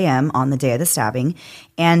 11:45 a.m. on the day of the stabbing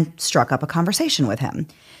and struck up a conversation with him.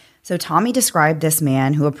 So Tommy described this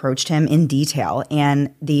man who approached him in detail,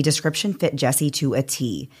 and the description fit Jesse to a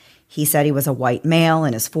T. He said he was a white male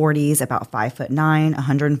in his 40s, about 5'9",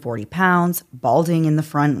 140 pounds, balding in the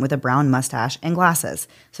front with a brown mustache and glasses.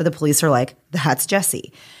 So the police are like, that's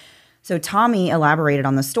Jesse. So Tommy elaborated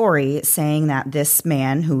on the story, saying that this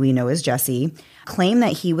man, who we know as Jesse, claimed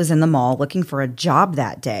that he was in the mall looking for a job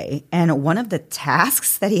that day. And one of the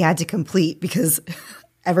tasks that he had to complete, because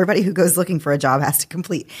everybody who goes looking for a job has to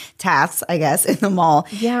complete tasks, I guess, in the mall.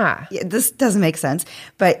 Yeah. This doesn't make sense.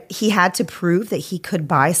 But he had to prove that he could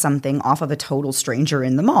buy something off of a total stranger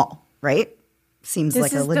in the mall, right? Seems This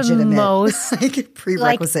like a is the legitimate most,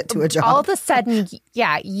 prerequisite to a job. All of a sudden,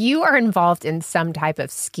 yeah, you are involved in some type of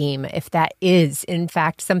scheme. If that is, in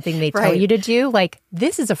fact, something they tell you to do, like,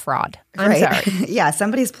 this is a fraud. I'm sorry. Yeah,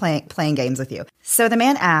 somebody's playing games with you. So the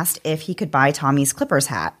man asked if he could buy Tommy's Clippers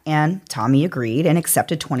hat, and Tommy agreed and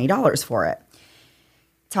accepted $20 for it.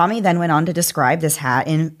 Tommy then went on to describe this hat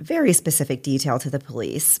in very specific detail to the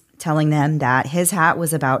police, telling them that his hat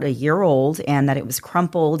was about a year old and that it was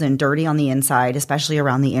crumpled and dirty on the inside, especially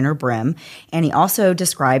around the inner brim. And he also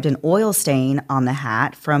described an oil stain on the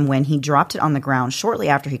hat from when he dropped it on the ground shortly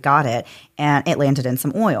after he got it, and it landed in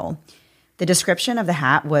some oil. The description of the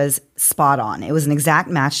hat was spot on. It was an exact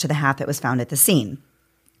match to the hat that was found at the scene.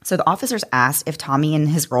 So the officers asked if Tommy and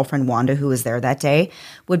his girlfriend Wanda, who was there that day,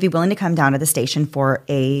 would be willing to come down to the station for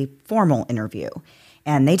a formal interview.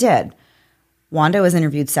 And they did. Wanda was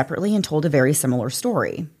interviewed separately and told a very similar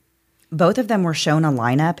story. Both of them were shown a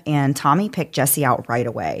lineup, and Tommy picked Jesse out right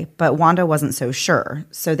away, but Wanda wasn't so sure.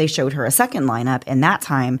 So they showed her a second lineup, and that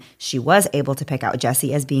time she was able to pick out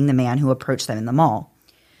Jesse as being the man who approached them in the mall.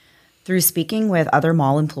 Through speaking with other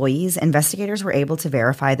mall employees, investigators were able to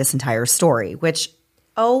verify this entire story, which,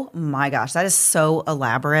 oh my gosh, that is so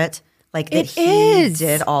elaborate. Like that he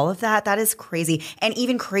did all of that. That is crazy. And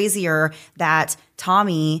even crazier that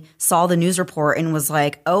Tommy saw the news report and was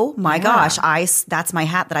like, oh my gosh, that's my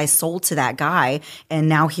hat that I sold to that guy. And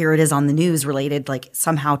now here it is on the news related like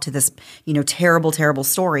somehow to this, terrible, terrible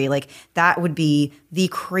story. Like that would be the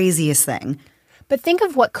craziest thing. But think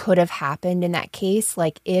of what could have happened in that case.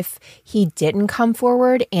 Like if he didn't come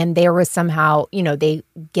forward and there was somehow, they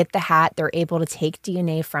get the hat, they're able to take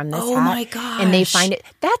DNA from this hat. Oh my gosh. And they find it.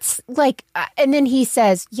 That's like, and then he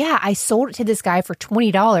says, yeah, I sold it to this guy for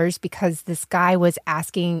 $20 because this guy was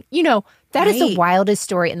asking, that is the wildest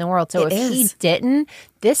story in the world. So if he didn't,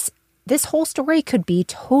 this whole story could be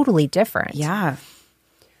totally different. Yeah.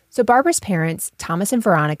 So Barbara's parents, Thomas and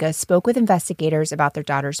Veronica, spoke with investigators about their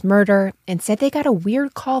daughter's murder and said they got a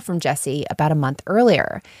weird call from Jesse about a month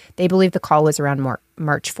earlier. They believe the call was around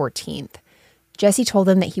March 14th. Jesse told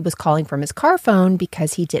them that he was calling from his car phone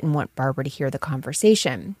because he didn't want Barbara to hear the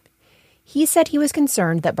conversation. He said he was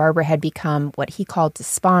concerned that Barbara had become what he called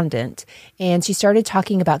despondent, and she started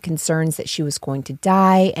talking about concerns that she was going to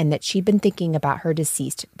die and that she'd been thinking about her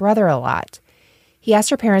deceased brother a lot. He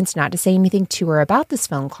asked her parents not to say anything to her about this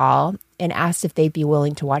phone call and asked if they'd be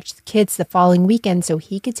willing to watch the kids the following weekend so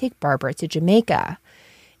he could take Barbara to Jamaica.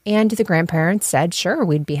 And the grandparents said, sure,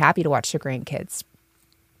 we'd be happy to watch the grandkids.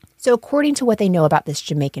 So according to what they know about this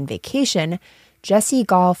Jamaican vacation, Jesse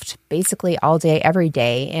golfed basically all day, every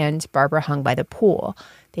day, and Barbara hung by the pool.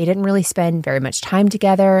 They didn't really spend very much time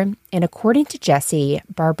together. And according to Jesse,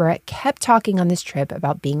 Barbara kept talking on this trip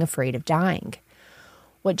about being afraid of dying.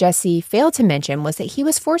 What Jesse failed to mention was that he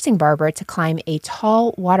was forcing Barbara to climb a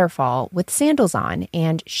tall waterfall with sandals on,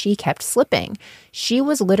 and she kept slipping. She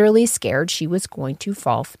was literally scared she was going to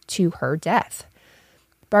fall to her death.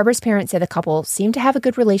 Barbara's parents said the couple seemed to have a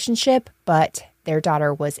good relationship, but their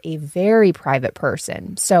daughter was a very private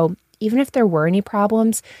person. So even if there were any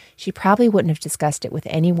problems, she probably wouldn't have discussed it with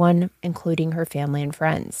anyone, including her family and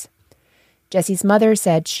friends. Jesse's mother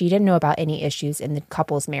said she didn't know about any issues in the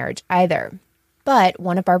couple's marriage either. But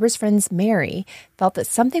one of Barbara's friends, Mary, felt that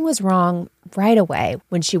something was wrong right away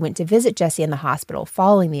when she went to visit Jesse in the hospital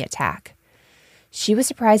following the attack. She was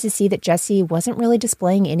surprised to see that Jesse wasn't really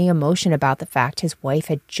displaying any emotion about the fact his wife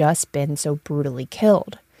had just been so brutally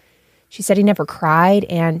killed. She said he never cried,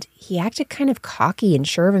 and he acted kind of cocky and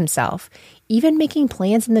sure of himself, even making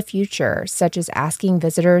plans in the future, such as asking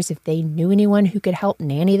visitors if they knew anyone who could help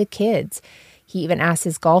nanny the kids. He even asked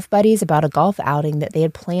his golf buddies about a golf outing that they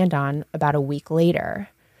had planned on about a week later.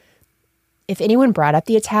 If anyone brought up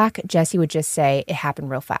the attack, Jesse would just say it happened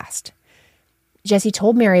real fast. Jesse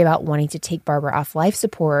told Mary about wanting to take Barbara off life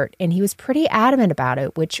support, and he was pretty adamant about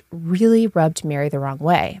it, which really rubbed Mary the wrong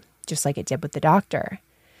way, just like it did with the doctor.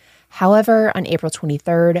 However, on April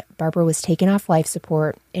 23rd, Barbara was taken off life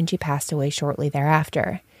support, and she passed away shortly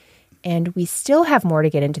thereafter. And we still have more to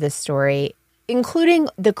get into this story, including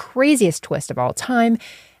the craziest twist of all time,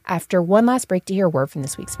 after one last break to hear a word from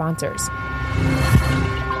this week's sponsors.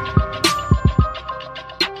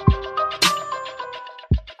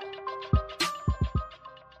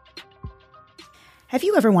 Have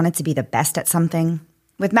you ever wanted to be the best at something?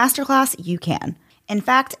 With Masterclass, you can. In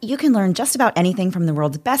fact, you can learn just about anything from the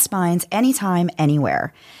world's best minds anytime,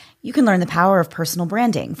 anywhere. You can learn the power of personal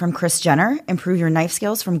branding from Kris Jenner, improve your knife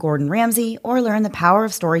skills from Gordon Ramsay, or learn the power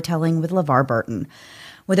of storytelling with LeVar Burton.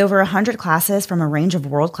 With over 100 classes from a range of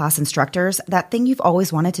world-class instructors, that thing you've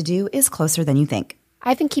always wanted to do is closer than you think.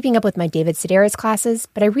 I've been keeping up with my David Sedaris classes,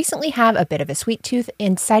 but I recently have a bit of a sweet tooth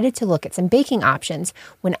and decided to look at some baking options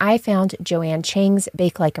when I found Joanne Chang's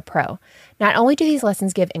Bake Like a Pro. Not only do these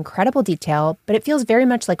lessons give incredible detail, but it feels very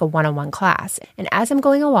much like a one-on-one class. And as I'm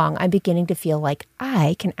going along, I'm beginning to feel like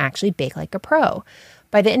I can actually bake like a pro.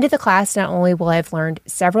 By the end of the class, not only will I have learned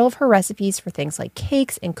several of her recipes for things like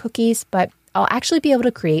cakes and cookies, but I'll actually be able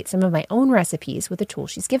to create some of my own recipes with the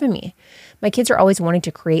tools she's given me. My kids are always wanting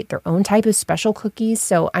to create their own type of special cookies,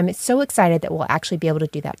 so I'm so excited that we'll actually be able to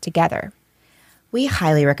do that together. We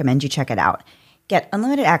highly recommend you check it out. Get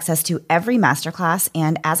unlimited access to every masterclass,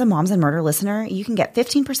 and as a Moms and Murder listener, you can get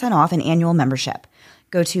 15% off an annual membership.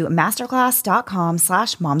 Go to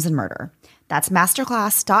masterclass.com/momsandmurder. That's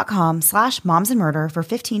masterclass.com/momsandmurder for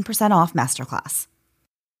 15% off Masterclass.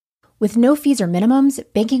 With no fees or minimums,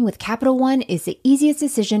 banking with Capital One is the easiest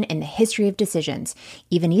decision in the history of decisions.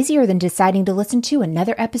 Even easier than deciding to listen to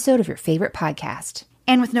another episode of your favorite podcast.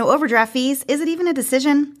 And with no overdraft fees, is it even a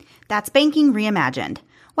decision? That's banking reimagined.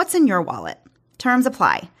 What's in your wallet? Terms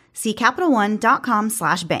apply. See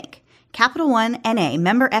CapitalOne.com/bank. Capital One N.A.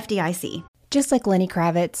 member FDIC. Just like Lenny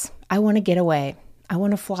Kravitz, I want to get away. I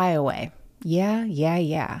want to fly away.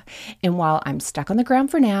 Yeah. And while I'm stuck on the ground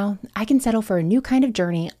for now, I can settle for a new kind of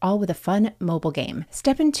journey, all with a fun mobile game.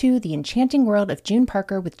 Step into the enchanting world of June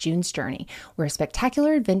Parker with June's Journey, where a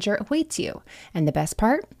spectacular adventure awaits you. And the best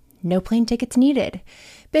part? No plane tickets needed.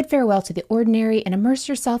 Bid farewell to the ordinary and immerse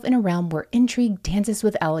yourself in a realm where intrigue dances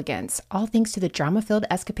with elegance, all thanks to the drama-filled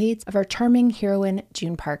escapades of our charming heroine,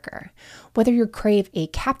 June Parker. Whether you crave a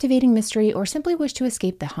captivating mystery or simply wish to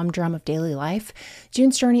escape the humdrum of daily life,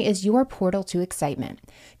 June's Journey is your portal to excitement.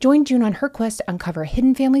 Join June on her quest to uncover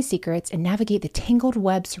hidden family secrets and navigate the tangled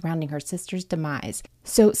web surrounding her sister's demise.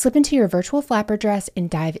 So slip into your virtual flapper dress and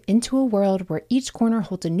dive into a world where each corner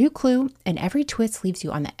holds a new clue and every twist leaves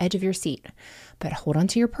you on the edge of your seat. But hold on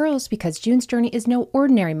to your pearls because June's Journey is no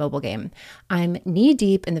ordinary mobile game. I'm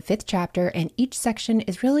knee-deep in the 5th chapter, and each section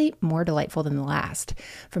is really more delightful than the last.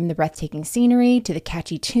 From the breathtaking scenery to the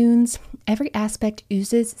catchy tunes, every aspect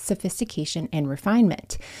oozes sophistication and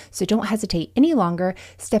refinement. So don't hesitate any longer.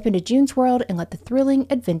 Step into June's world and let the thrilling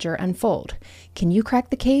adventure unfold. Can you crack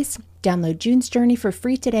the case? Download June's Journey for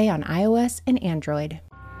free today on iOS and Android.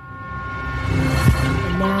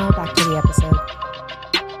 And now back to the episode.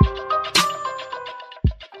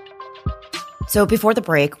 So before the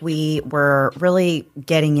break, we were really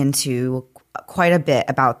getting into quite a bit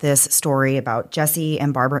about this story about Jesse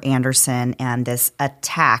and Barbara Anderson and this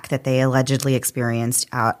attack that they allegedly experienced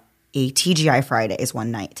at a TGI Fridays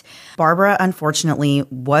one night. Barbara, unfortunately,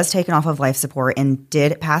 was taken off of life support and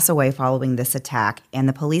did pass away following this attack. And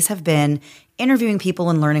the police have been interviewing people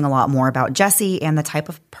and learning a lot more about Jesse and the type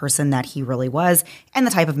of person that he really was and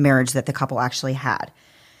the type of marriage that the couple actually had.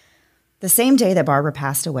 The same day that Barbara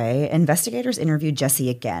passed away, investigators interviewed Jesse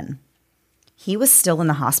again. He was still in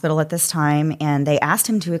the hospital at this time, and they asked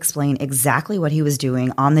him to explain exactly what he was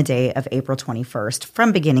doing on the day of April 21st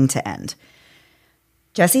from beginning to end.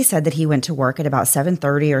 Jesse said that he went to work at about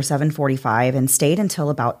 7:30 or 7:45 and stayed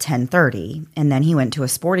until about 10:30, and then he went to a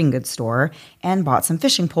sporting goods store and bought some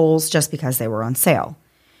fishing poles just because they were on sale.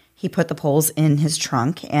 He put the poles in his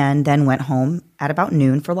trunk and then went home at about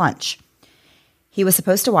noon for lunch. He was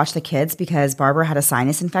supposed to watch the kids because Barbara had a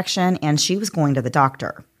sinus infection and she was going to the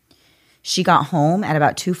doctor. She got home at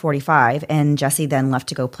about 2:45 and Jesse then left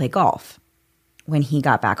to go play golf. When he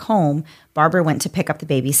got back home, Barbara went to pick up the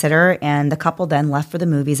babysitter and the couple then left for the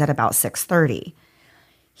movies at about 6:30.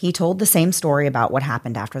 He told the same story about what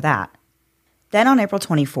happened after that. Then on April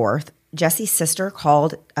 24th, Jesse's sister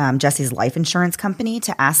called Jesse's life insurance company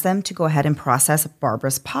to ask them to go ahead and process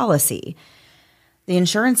Barbara's policy. The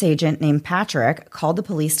insurance agent named Patrick called the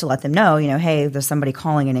police to let them know, hey, there's somebody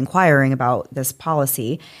calling and inquiring about this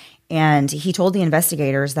policy. And he told the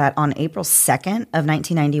investigators that on April 2nd of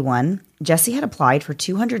 1991, Jesse had applied for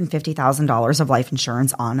 $250,000 of life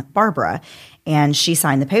insurance on Barbara, and she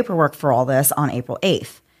signed the paperwork for all this on April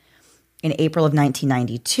 8th. In April of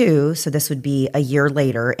 1992, so this would be a year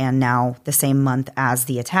later and now the same month as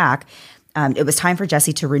the attack, it was time for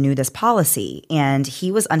Jesse to renew this policy, and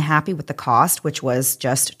he was unhappy with the cost, which was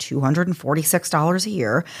just $246 a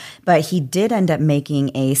year, but he did end up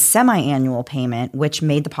making a semi-annual payment, which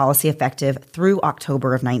made the policy effective through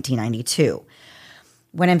October of 1992.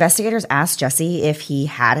 When investigators asked Jesse if he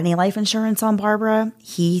had any life insurance on Barbara,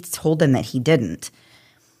 he told them that he didn't.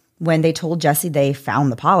 When they told Jesse they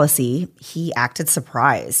found the policy, he acted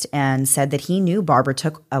surprised and said that he knew Barbara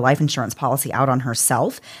took a life insurance policy out on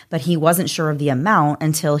herself, but he wasn't sure of the amount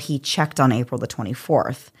until he checked on April the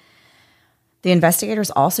 24th. The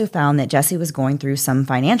investigators also found that Jesse was going through some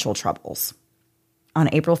financial troubles. On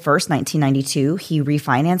April 1st, 1992, he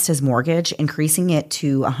refinanced his mortgage, increasing it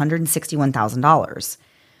to $161,000.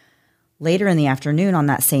 Later in the afternoon on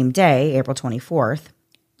that same day, April 24th,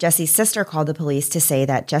 Jesse's sister called the police to say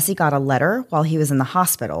that Jesse got a letter while he was in the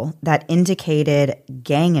hospital that indicated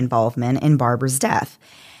gang involvement in Barbara's death.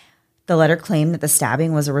 The letter claimed that the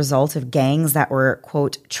stabbing was a result of gangs that were,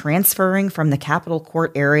 quote, transferring from the Capitol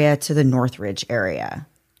Court area to the Northridge area.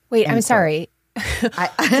 Wait, I'm sorry.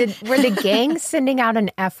 Were the gangs sending out an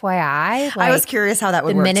FYI? I was curious how that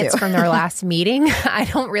would work, the minutes too. from their last meeting? I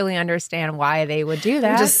don't really understand why they would do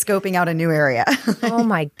that. Just scoping out a new area. Oh,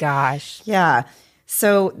 my gosh. Yeah.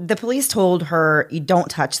 So the police told her, you don't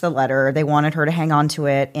touch the letter. They wanted her to hang on to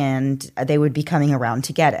it, and they would be coming around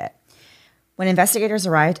to get it. When investigators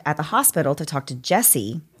arrived at the hospital to talk to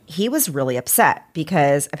Jesse, he was really upset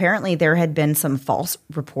because apparently there had been some false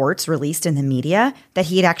reports released in the media that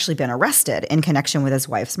he had actually been arrested in connection with his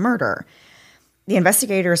wife's murder. The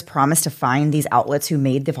investigators promised to find these outlets who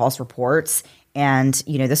made the false reports. And,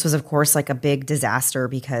 this was, of course, like a big disaster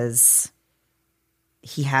because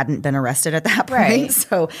he hadn't been arrested at that point. Right.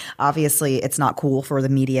 So obviously it's not cool for the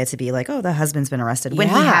media to be like, oh, the husband's been arrested when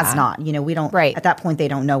he has not. We don't, right. At that point, they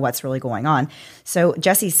don't know what's really going on. So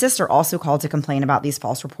Jesse's sister also called to complain about these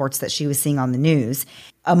false reports that she was seeing on the news.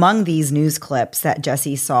 Among these news clips that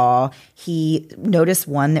Jesse saw, he noticed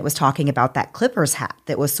one that was talking about that Clippers hat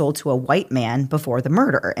that was sold to a white man before the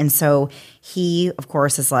murder. And so he, of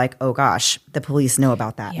course, is like, oh gosh, the police know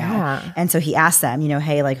about that now. And so he asked them,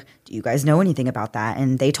 hey, like, do you guys know anything about that?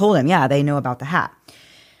 And they told him, yeah, they know about the hat.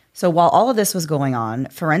 So while all of this was going on,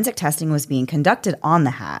 forensic testing was being conducted on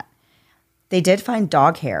the hat. They did find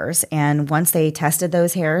dog hairs, and once they tested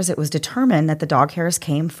those hairs, it was determined that the dog hairs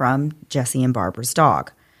came from Jesse and Barbara's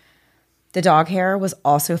dog. The dog hair was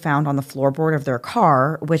also found on the floorboard of their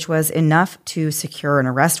car, which was enough to secure an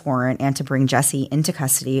arrest warrant and to bring Jesse into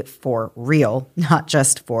custody for real, not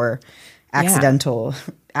just for accidental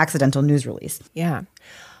news release. Yeah.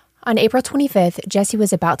 On April 25th, Jesse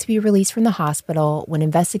was about to be released from the hospital when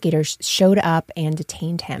investigators showed up and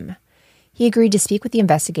detained him. He agreed to speak with the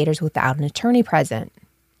investigators without an attorney present.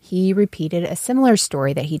 He repeated a similar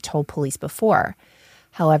story that he'd told police before.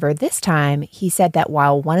 However, this time, he said that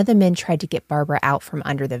while one of the men tried to get Barbara out from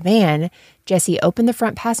under the van, Jesse opened the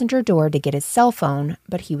front passenger door to get his cell phone,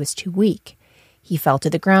 but he was too weak. He fell to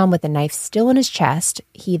the ground with the knife still in his chest.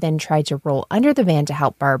 He then tried to roll under the van to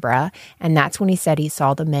help Barbara, and that's when he said he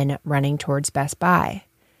saw the men running towards Best Buy.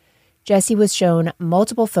 Jesse was shown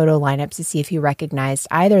multiple photo lineups to see if he recognized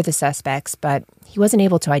either of the suspects, but he wasn't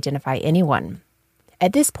able to identify anyone.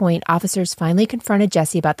 At this point, officers finally confronted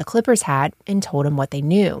Jesse about the Clippers hat and told him what they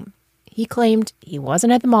knew. He claimed he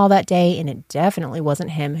wasn't at the mall that day, and it definitely wasn't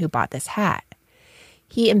him who bought this hat.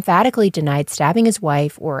 He emphatically denied stabbing his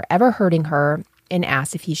wife or ever hurting her and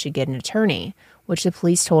asked if he should get an attorney, which the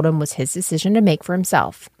police told him was his decision to make for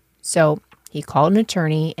himself. So he called an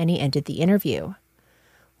attorney and he ended the interview.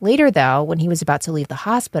 Later, though, when he was about to leave the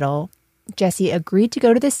hospital, Jesse agreed to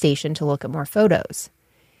go to the station to look at more photos.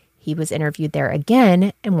 He was interviewed there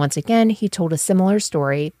again, and once again, he told a similar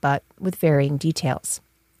story, but with varying details.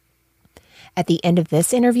 At the end of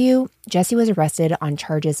this interview, Jesse was arrested on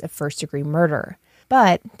charges of first-degree murder,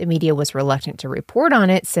 but the media was reluctant to report on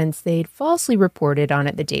it since they'd falsely reported on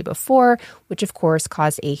it the day before, which of course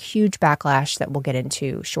caused a huge backlash that we'll get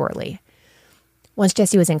into shortly. Once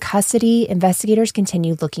Jesse was in custody, investigators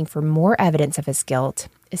continued looking for more evidence of his guilt,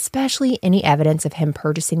 especially any evidence of him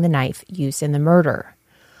purchasing the knife used in the murder.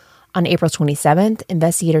 On April 27th,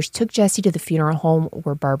 investigators took Jesse to the funeral home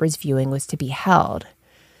where Barbara's viewing was to be held.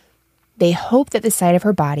 They hoped that the sight of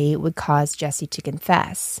her body would cause Jesse to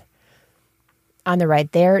confess. On the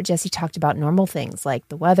ride there, Jesse talked about normal things like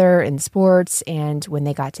the weather and sports, and when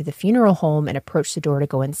they got to the funeral home and approached the door to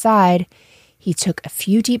go inside, he took a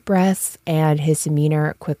few deep breaths and his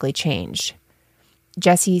demeanor quickly changed.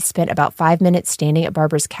 Jesse spent about 5 minutes standing at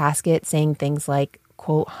Barbara's casket saying things like,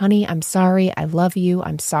 quote, "Honey, I'm sorry. I love you.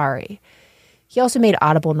 I'm sorry." He also made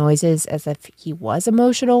audible noises as if he was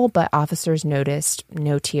emotional, but officers noticed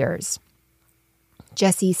no tears.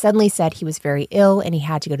 Jesse suddenly said he was very ill and he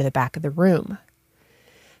had to go to the back of the room.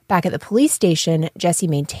 Back at the police station, Jesse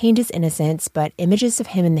maintained his innocence, but images of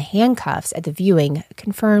him in the handcuffs at the viewing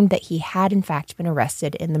confirmed that he had in fact been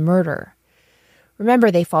arrested in the murder.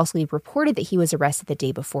 Remember, they falsely reported that he was arrested the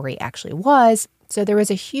day before he actually was, so there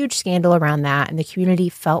was a huge scandal around that, and the community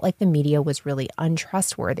felt like the media was really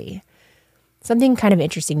untrustworthy. Something kind of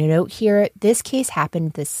interesting to note here, this case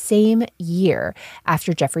happened the same year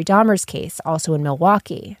after Jeffrey Dahmer's case, also in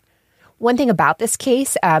Milwaukee. One thing about this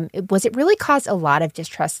case it really caused a lot of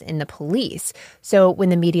distrust in the police. So when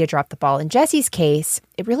the media dropped the ball in Jesse's case,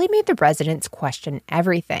 it really made the residents question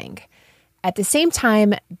everything. At the same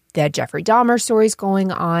time, the Jeffrey Dahmer stories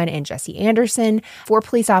going on and Jesse Anderson, 4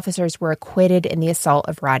 police officers were acquitted in the assault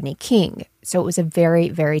of Rodney King. So it was a very,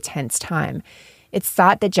 very tense time. It's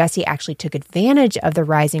thought that Jesse actually took advantage of the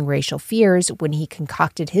rising racial fears when he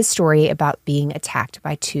concocted his story about being attacked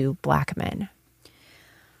by 2 black men.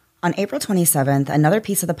 On April 27th, another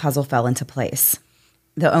piece of the puzzle fell into place.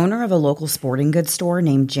 The owner of a local sporting goods store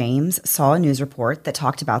named James saw a news report that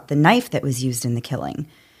talked about the knife that was used in the killing.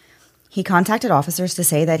 He contacted officers to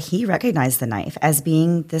say that he recognized the knife as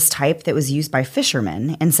being this type that was used by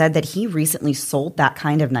fishermen and said that he recently sold that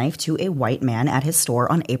kind of knife to a white man at his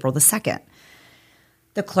store on April the 2nd.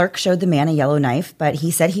 The clerk showed the man a yellow knife, but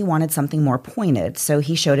he said he wanted something more pointed, so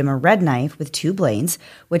he showed him a red knife with 2 blades,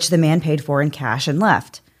 which the man paid for in cash and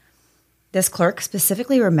left. This clerk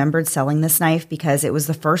specifically remembered selling this knife because it was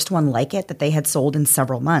the first one like it that they had sold in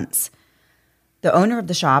several months. The owner of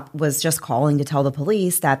the shop was just calling to tell the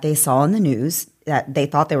police that they saw in the news that they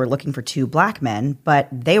thought they were looking for 2 black men, but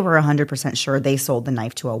they were 100% sure they sold the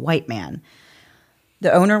knife to a white man.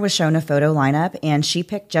 The owner was shown a photo lineup, and she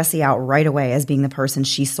picked Jesse out right away as being the person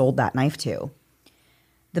she sold that knife to.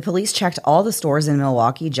 The police checked all the stores in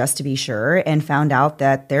Milwaukee just to be sure and found out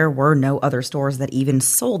that there were no other stores that even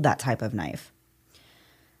sold that type of knife.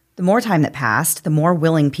 The more time that passed, the more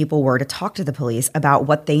willing people were to talk to the police about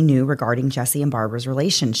what they knew regarding Jesse and Barbara's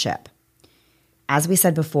relationship. As we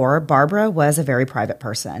said before, Barbara was a very private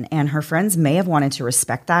person, and her friends may have wanted to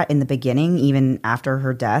respect that in the beginning, even after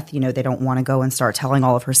her death. You know, they don't want to go and start telling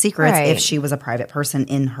all of her secrets if she was a private person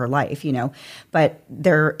in her life, you know. But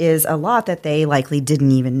there is a lot that they likely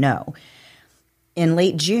didn't even know. In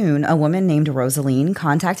late June, a woman named Rosaline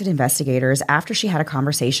contacted investigators after she had a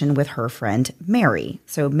conversation with her friend Mary.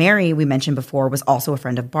 So Mary, we mentioned before, was also a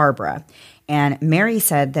friend of Barbara. And Mary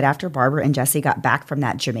said that after Barbara and Jesse got back from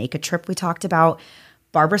that Jamaica trip we talked about,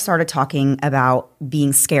 Barbara started talking about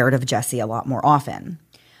being scared of Jesse a lot more often.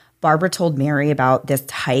 Barbara told Mary about this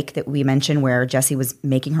hike that we mentioned where Jesse was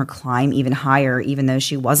making her climb even higher, even though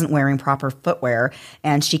she wasn't wearing proper footwear,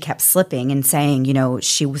 and she kept slipping and saying, you know,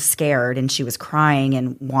 she was scared and she was crying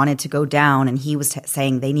and wanted to go down, and he was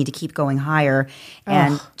saying they need to keep going higher.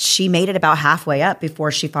 And she made it about halfway up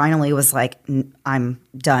before she finally was like, I'm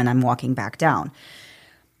done, I'm walking back down.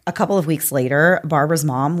 A couple of weeks later, Barbara's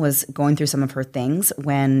mom was going through some of her things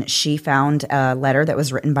when she found a letter that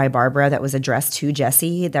was written by Barbara that was addressed to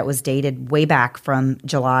Jesse that was dated way back from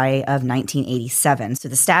July of 1987. So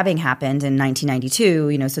the stabbing happened in 1992,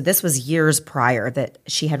 you know, so this was years prior that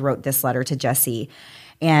she had wrote this letter to Jesse.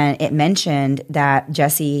 And it mentioned that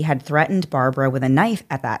Jesse had threatened Barbara with a knife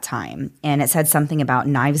at that time. And it said something about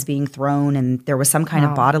knives being thrown, and there was some kind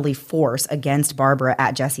of bodily force against Barbara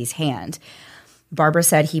at Jesse's hand. Barbara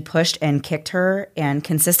said he pushed and kicked her and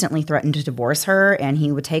consistently threatened to divorce her, and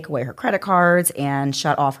he would take away her credit cards and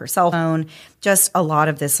shut off her cell phone. Just a lot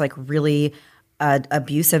of this like really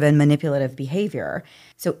abusive and manipulative behavior.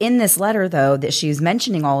 So in this letter, though, that she was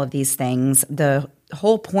mentioning all of these things, the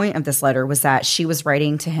whole point of this letter was that she was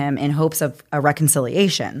writing to him in hopes of a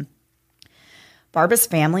reconciliation. Barbara's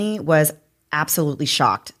family was absolutely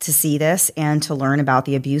shocked to see this and to learn about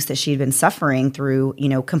the abuse that she'd been suffering through, you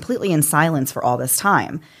know, completely in silence for all this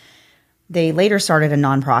time. They later started a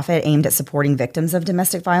nonprofit aimed at supporting victims of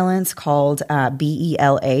domestic violence called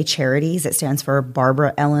BELA Charities. It stands for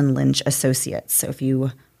Barbara Ellen Lynch Associates. So if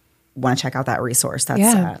you want to check out that resource,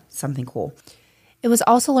 that's something cool. It was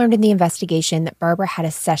also learned in the investigation that Barbara had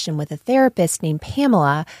a session with a therapist named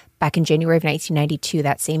Pamela back in January of 1992,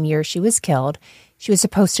 that same year she was killed. She was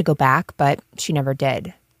supposed to go back, but she never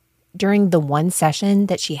did. During the one session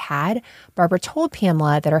that she had, Barbara told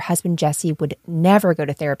Pamela that her husband Jesse would never go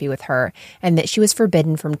to therapy with her and that she was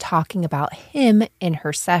forbidden from talking about him in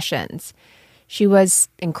her sessions. She was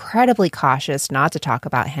incredibly cautious not to talk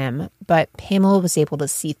about him, but Pamela was able to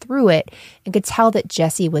see through it and could tell that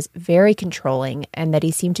Jesse was very controlling and that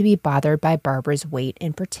he seemed to be bothered by Barbara's weight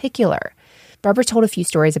in particular. Barbara told a few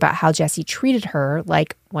stories about how Jesse treated her,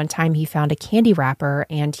 like one time he found a candy wrapper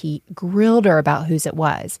and he grilled her about whose it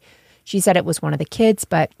was. She said it was one of the kids,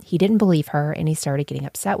 but he didn't believe her and he started getting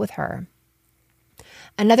upset with her.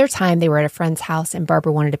 Another time they were at a friend's house and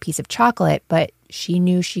Barbara wanted a piece of chocolate, but she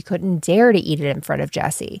knew she couldn't dare to eat it in front of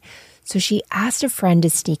Jesse. So she asked a friend to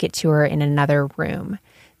sneak it to her in another room.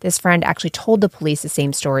 This friend actually told the police the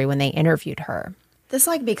same story when they interviewed her. This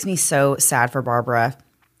makes me so sad for Barbara.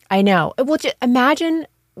 I know. Well, just imagine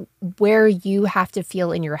where you have to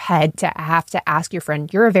feel in your head to have to ask your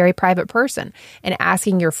friend, you're a very private person, and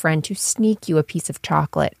asking your friend to sneak you a piece of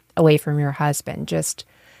chocolate away from your husband. Just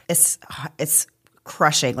it's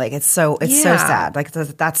crushing. It's so sad.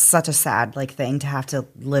 That's such a sad thing to have to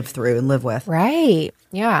live through and live with. Right.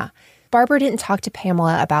 Yeah. Barbara didn't talk to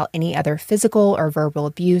Pamela about any other physical or verbal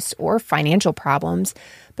abuse or financial problems,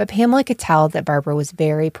 but Pamela could tell that Barbara was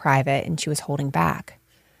very private and she was holding back.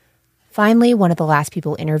 Finally, one of the last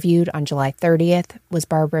people interviewed on July 30th was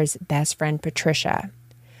Barbara's best friend, Patricia.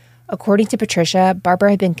 According to Patricia, Barbara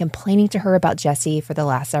had been complaining to her about Jesse for the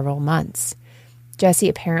last several months. Jesse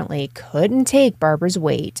apparently couldn't take Barbara's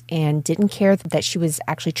weight and didn't care that she was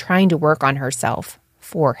actually trying to work on herself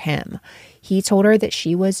for him. He told her that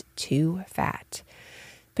she was too fat.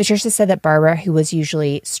 Patricia said that Barbara, who was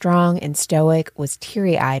usually strong and stoic, was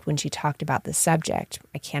teary-eyed when she talked about this subject.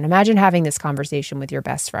 I can't imagine having this conversation with your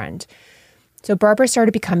best friend. So Barbara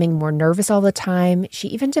started becoming more nervous all the time. She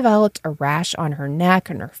even developed a rash on her neck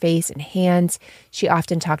and her face and hands. She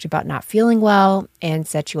often talked about not feeling well and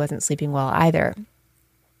said she wasn't sleeping well either.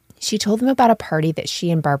 She told them about a party that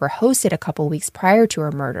she and Barbara hosted a couple weeks prior to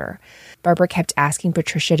her murder. Barbara kept asking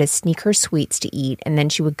Patricia to sneak her sweets to eat, and then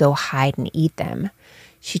she would go hide and eat them.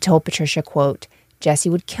 She told Patricia, quote,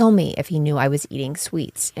 Jesse would kill me if he knew I was eating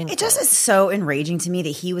sweets. It just is so enraging to me that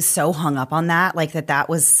he was so hung up on that, that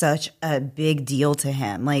was such a big deal to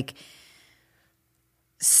him.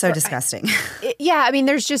 So disgusting. Yeah, I mean,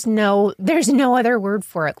 there's no other word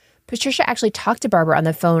for it. Patricia actually talked to Barbara on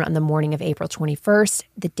the phone on the morning of April 21st,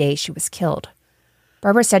 the day she was killed.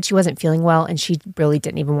 Barbara said she wasn't feeling well and she really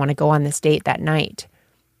didn't even want to go on this date that night.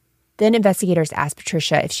 Then investigators asked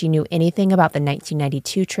Patricia if she knew anything about the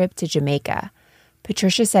 1992 trip to Jamaica.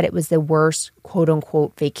 Patricia said it was the worst,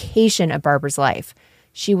 quote-unquote, vacation of Barbara's life.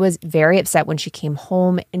 She was very upset when she came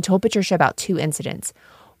home and told Patricia about two incidents.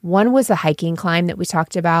 One was the hiking climb that we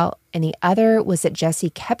talked about, and the other was that Jesse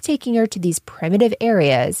kept taking her to these primitive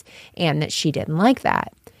areas and that she didn't like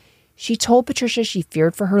that. She told Patricia she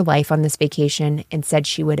feared for her life on this vacation and said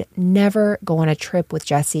she would never go on a trip with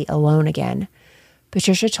Jesse alone again.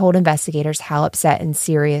 Patricia told investigators how upset and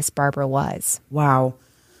serious Barbara was. Wow.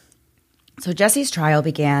 So Jesse's trial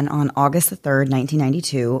began on August the 3rd,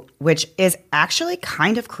 1992, which is actually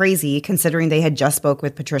kind of crazy considering they had just spoke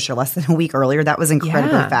with Patricia less than a week earlier. That was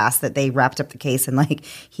incredibly fast that they wrapped up the case and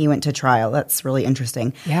he went to trial. That's really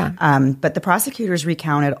interesting. Yeah. But the prosecutors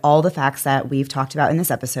recounted all the facts that we've talked about in this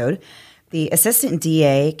episode. The assistant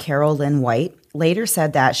DA, Carol Lynn White, later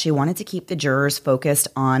said that she wanted to keep the jurors focused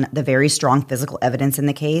on the very strong physical evidence in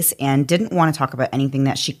the case and didn't want to talk about anything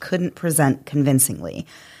that she couldn't present convincingly.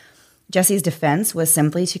 Jesse's defense was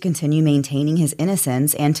simply to continue maintaining his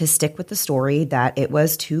innocence and to stick with the story that it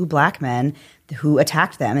was two black men who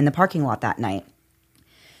attacked them in the parking lot that night.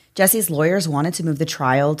 Jesse's lawyers wanted to move the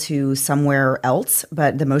trial to somewhere else,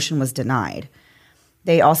 but the motion was denied.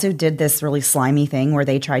 They also did this really slimy thing where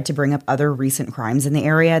they tried to bring up other recent crimes in the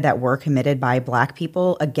area that were committed by black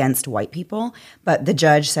people against white people, but the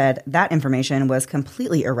judge said that information was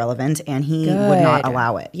completely irrelevant and he would not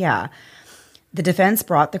allow it. Yeah. The defense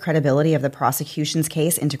brought the credibility of the prosecution's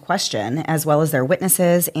case into question, as well as their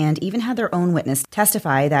witnesses, and even had their own witness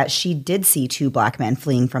testify that she did see two black men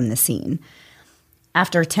fleeing from the scene.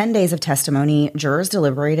 After 10 days of testimony, jurors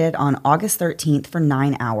deliberated on August 13th for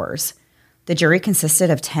 9 hours. The jury consisted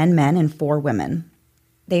of 10 men and 4 women.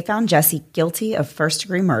 They found Jesse guilty of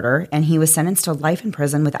first-degree murder, and he was sentenced to life in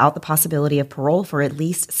prison without the possibility of parole for at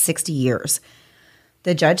least 60 years.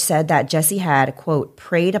 The judge said that Jesse had, quote,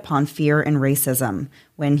 preyed upon fear and racism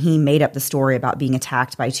when he made up the story about being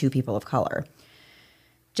attacked by two people of color.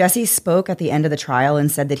 Jesse spoke at the end of the trial and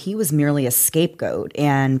said that he was merely a scapegoat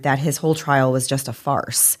and that his whole trial was just a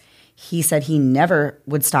farce. He said he never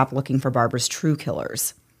would stop looking for Barbara's true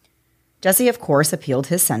killers. Jesse, of course, appealed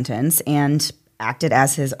his sentence and acted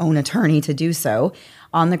as his own attorney to do so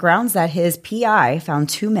on the grounds that his PI found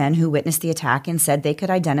 2 men who witnessed the attack and said they could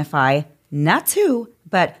identify not 2,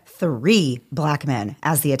 but 3 black men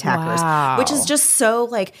as the attackers, which is just so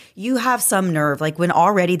you have some nerve, when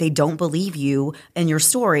already they don't believe you and your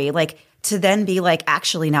story, to then be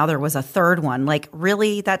actually now there was a third one.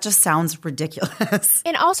 Really, that just sounds ridiculous.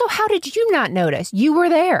 And also, how did you not notice? You were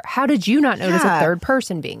there. How did you not notice a third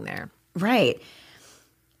person being there? Right.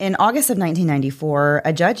 In August of 1994,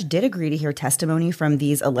 a judge did agree to hear testimony from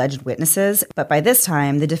these alleged witnesses, but by this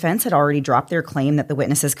time, the defense had already dropped their claim that the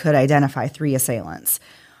witnesses could identify 3 assailants.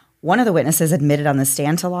 One of the witnesses admitted on the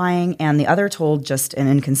stand to lying, and the other told just an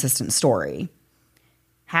inconsistent story.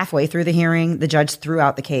 Halfway through the hearing, the judge threw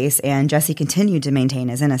out the case, and Jesse continued to maintain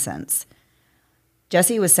his innocence.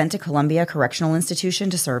 Jesse was sent to Columbia Correctional Institution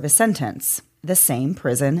to serve his sentence, the same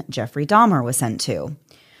prison Jeffrey Dahmer was sent to.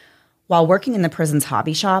 While working in the prison's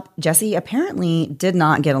hobby shop, Jesse apparently did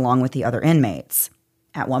not get along with the other inmates.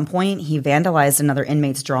 At one point, he vandalized another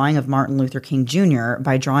inmate's drawing of Martin Luther King Jr.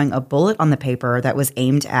 by drawing a bullet on the paper that was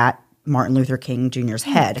aimed at Martin Luther King Jr.'s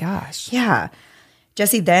head. Oh my gosh. Yeah.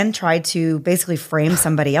 Jesse then tried to basically frame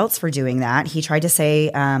somebody else for doing that. He tried to say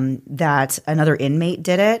that another inmate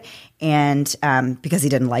did it, and because he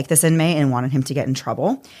didn't like this inmate and wanted him to get in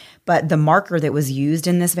trouble. But the marker that was used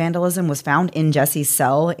in this vandalism was found in Jesse's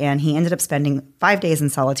cell, and he ended up spending 5 days in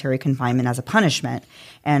solitary confinement as a punishment.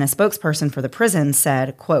 And a spokesperson for the prison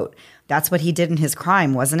said, quote, "That's what he did in his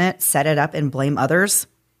crime, wasn't it? Set it up and blame others."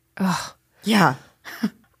 Ugh. Yeah.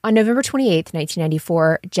 On November 28th,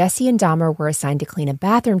 1994, Jesse and Dahmer were assigned to clean a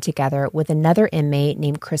bathroom together with another inmate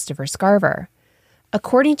named Christopher Scarver.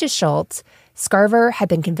 According to Schultz, Scarver had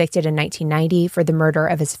been convicted in 1990 for the murder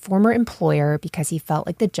of his former employer because he felt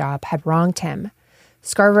like the job had wronged him.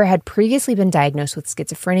 Scarver had previously been diagnosed with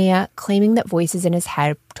schizophrenia, claiming that voices in his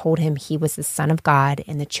head told him he was the son of God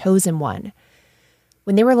and the chosen one.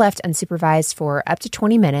 When they were left unsupervised for up to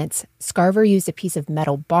 20 minutes, Scarver used a piece of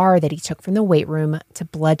metal bar that he took from the weight room to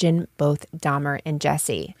bludgeon both Dahmer and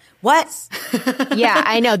Jesse. What? Yeah,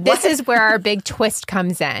 I know. This is where our big twist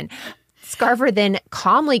comes in. Scarver then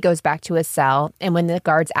calmly goes back to his cell, and when the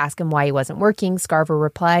guards ask him why he wasn't working, Scarver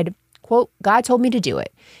replied, quote, "God told me to do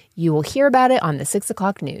it. You will hear about it on the 6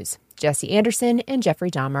 o'clock news. Jesse Anderson and Jeffrey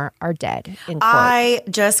Dahmer are dead." End quote. I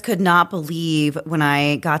just could not believe when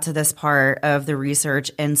I got to this part of the research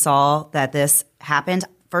and saw that this happened.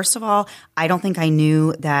 First of all, I don't think I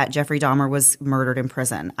knew that Jeffrey Dahmer was murdered in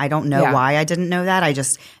prison. I don't know why I didn't know that.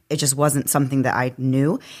 It just wasn't something that I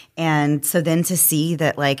knew. And so then to see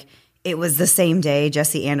that, like, it was the same day,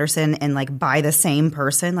 Jesse Anderson, and like by the same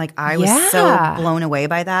person. Like, I was so blown away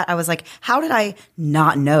by that. I was like, how did I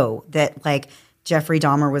not know that, like, Jeffrey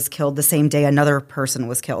Dahmer was killed the same day another person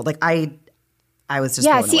was killed? Like, I was just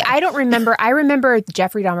blown away. I don't remember. I remember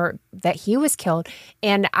Jeffrey Dahmer, that he was killed,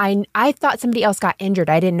 and I thought somebody else got injured.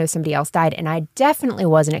 I didn't know somebody else died, and I definitely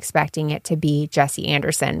wasn't expecting it to be Jesse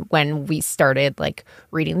Anderson when we started, like,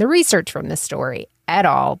 reading the research from this story at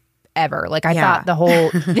all. Ever. Like, I thought the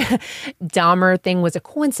whole Dahmer thing was a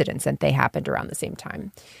coincidence that they happened around the same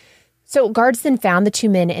time. So guards then found the two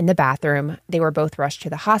men in the bathroom. They were both rushed to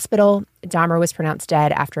the hospital. Dahmer was pronounced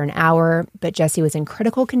dead after an hour, but Jesse was in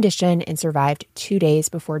critical condition and survived 2 days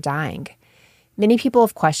before dying. Many people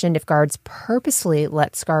have questioned if guards purposely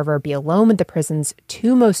let Scarver be alone with the prison's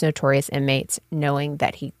two most notorious inmates, knowing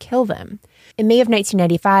that he'd kill them. In May of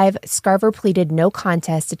 1995, Scarver pleaded no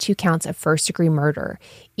contest to 2 counts of first-degree murder,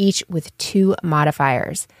 each with 2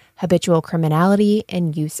 modifiers: habitual criminality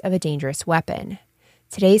and use of a dangerous weapon.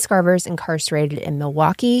 Today, Scarver's incarcerated in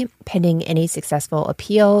Milwaukee. Pending any successful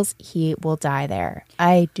appeals, he will die there.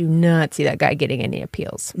 I do not see that guy getting any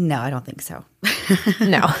appeals. No, I don't think so.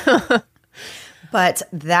 No. But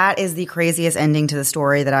that is the craziest ending to the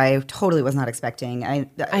story that I totally was not expecting.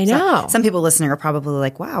 I know. Some people listening are probably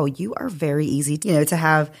like, wow, you are very easy, to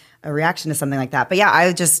have a reaction to something like that. But yeah,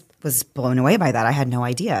 I just was blown away by that. I had no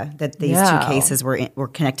idea that these 2 cases were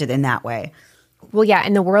connected in that way. Well, yeah,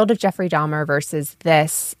 in the world of Jeffrey Dahmer versus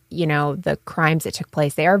this, the crimes that took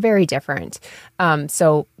place, they are very different.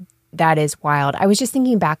 So that is wild. I was just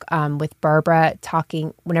thinking back with Barbara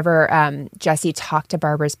talking, whenever Jesse talked to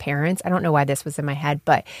Barbara's parents, I don't know why this was in my head,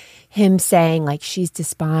 but him saying, like, she's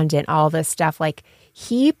despondent, all this stuff, like,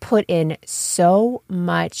 he put in so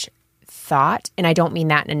much thought, and I don't mean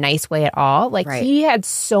that in a nice way at all. Like, he had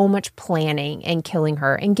so much planning and killing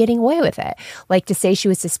her and getting away with it. Like, to say she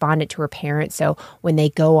was despondent to her parents, so when they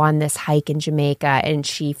go on this hike in Jamaica and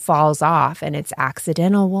she falls off and it's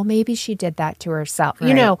accidental, well, maybe she did that to herself.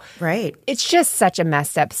 Right. It's just such a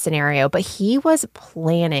messed up scenario. But he was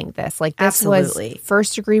planning this. Like, this was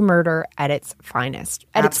first-degree murder at its finest.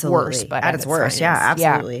 At its worst, but at its worst. Finest. Yeah,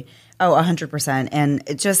 absolutely. Yeah. Oh, 100%. And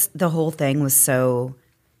it just, the whole thing was so...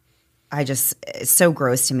 it's so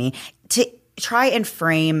gross to me to try and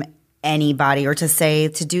frame anybody or to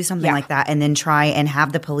do something like that and then try and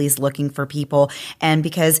have the police looking for people. And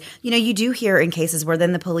because, you do hear in cases where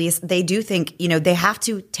then the police, they do think, they have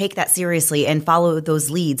to take that seriously and follow those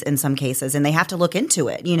leads in some cases, and they have to look into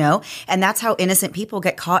it, and that's how innocent people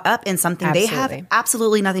get caught up in something they have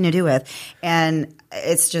absolutely nothing to do with. And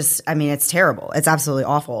it's just, it's terrible. It's absolutely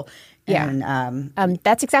awful. Yeah. And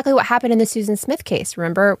that's exactly what happened in the Susan Smith case.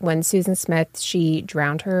 Remember when Susan Smith, she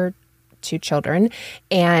drowned her 2 children,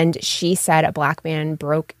 and she said a black man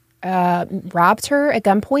robbed her at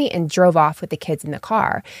gunpoint and drove off with the kids in the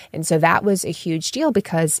car. And so that was a huge deal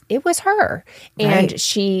because it was her. And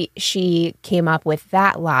she came up with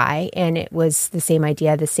that lie, and it was the same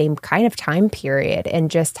idea, the same kind of time period,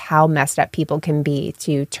 and just how messed up people can be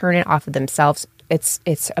to turn it off of themselves. It's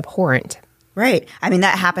abhorrent. Right. I mean,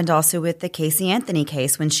 that happened also with the Casey Anthony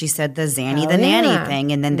case when she said the Zanny the nanny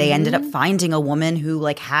thing. And then they ended up finding a woman who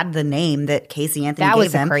like had the name that Casey Anthony gave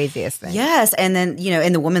was them. The craziest thing. Yes. And then,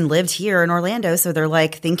 and the woman lived here in Orlando. So they're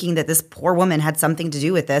like thinking that this poor woman had something to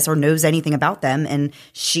do with this or knows anything about them. And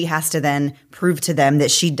she has to then prove to them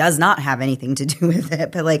that she does not have anything to do with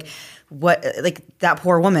it. But that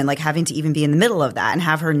poor woman, like having to even be in the middle of that and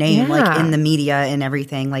have her name like in the media and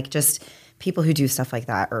everything, like just people who do stuff like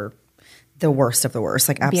that are the worst of the worst,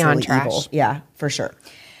 like absolutely evil. Yeah, for sure.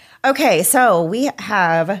 Okay, so we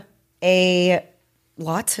have a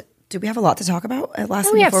lot. Do we have a lot to talk about? Last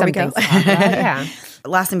thing before we go. Yeah.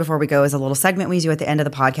 Last thing before we go is a little segment we do at the end of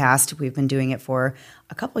the podcast. We've been doing it for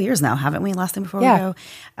a couple of years now, haven't we? Last thing before we go,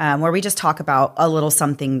 where we just talk about a little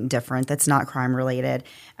something different that's not crime related.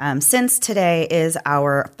 Since today is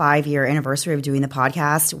our 5-year anniversary of doing the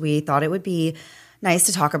podcast, we thought it would be nice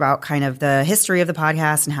to talk about kind of the history of the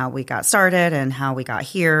podcast and how we got started and how we got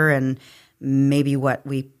here and maybe what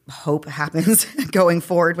we hope happens going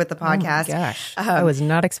forward with the podcast. Oh my gosh. I was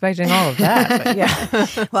not expecting all of that, but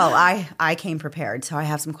yeah. Well, I came prepared, so I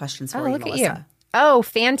have some questions for you, look Melissa. At you. Oh,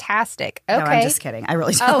 fantastic. Okay. No, I'm just kidding. I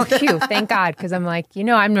really don't. Oh, phew. Thank God. Because I'm like,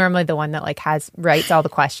 I'm normally the one that like writes all the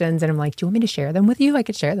questions. And I'm like, do you want me to share them with you? I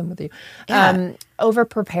could share them with you. Yeah. Over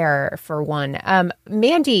prepare for one.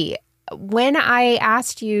 Mandy, when I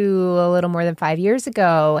asked you a little more than 5 years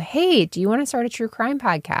ago, hey, do you want to start a true crime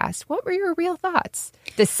podcast? What were your real thoughts?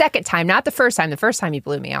 The second time, not the first time. The first time you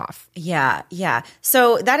blew me off. Yeah.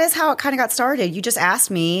 So that is how it kind of got started. You just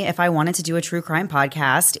asked me if I wanted to do a true crime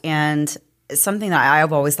podcast, and something that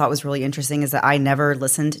I've always thought was really interesting is that I never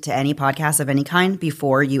listened to any podcast of any kind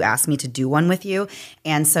before you asked me to do one with you.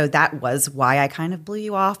 And so that was why I kind of blew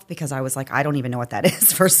you off, because I was like, I don't even know what that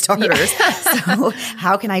is for starters. Yeah. So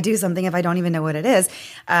how can I do something if I don't even know what it is?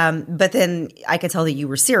 But then I could tell that you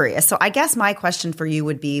were serious. So I guess my question for you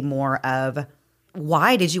would be more of,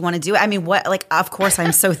 why did you want to do it? I mean, of course,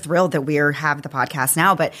 I'm so thrilled that we have the podcast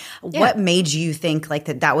now, but what made you think like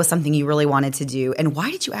that was something you really wanted to do? And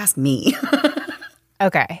why did you ask me?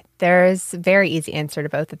 Okay. There's a very easy answer to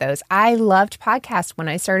both of those. I loved podcasts when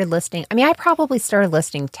I started listening. I mean, I probably started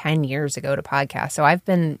listening 10 years ago to podcasts. So I've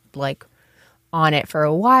been like on it for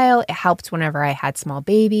a while. It helped whenever I had small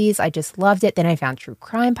babies. I just loved it. Then I found true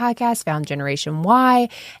crime podcasts, found Generation Why,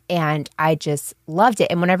 and I just loved it.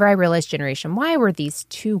 And whenever I realized Generation Why were these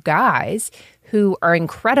 2 guys who are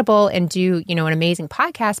incredible and do, an amazing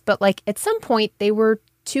podcast, but like at some point they were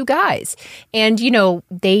 2 guys and,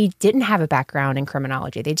 they didn't have a background in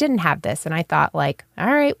criminology. They didn't have this. And I thought like,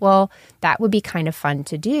 all right, well, that would be kind of fun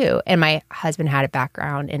to do. And my husband had a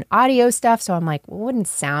background in audio stuff. So I'm like, well, it wouldn't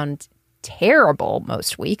sound terrible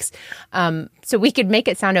most weeks. So we could make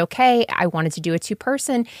it sound okay. I wanted to do a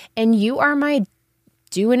 2-person, and you are my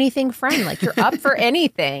do anything friend. Like you're up for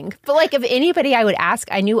anything. But like if anybody I would ask,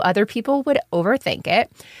 I knew other people would overthink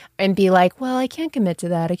it and be like, well, I can't commit to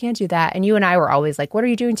that. I can't do that. And you and I were always like, what are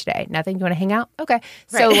you doing today? Nothing? You want to hang out? Okay.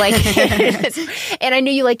 So like, and I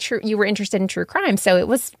knew you were interested in true crime. So it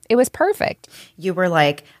was perfect. You were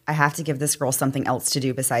like, I have to give this girl something else to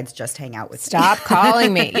do besides just hang out with Stop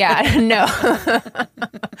calling me. Yeah, no.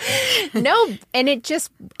 No. And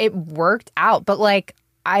it worked out. But like,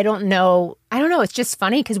 I don't know. It's just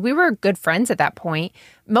funny because we were good friends at that point,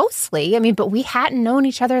 mostly. I mean, but we hadn't known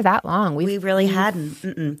each other that long. We really hadn't.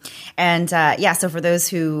 Mm-mm. And so for those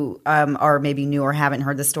who are maybe new or haven't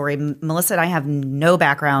heard the story, Melissa and I have no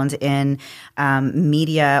background in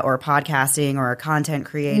media or podcasting or content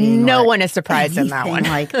creating. No one is surprised in that one.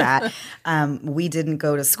 Like that. We didn't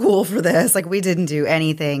go to school for this. Like we didn't do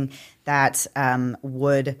anything that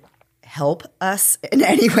would help us in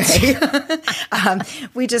any way.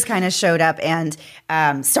 We just kind of showed up and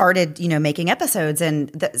started, making episodes.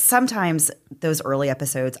 And sometimes those early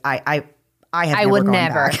episodes, I would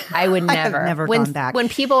never gone back. When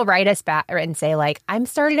people write us back and say like, I'm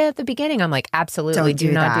started at the beginning, I'm like, absolutely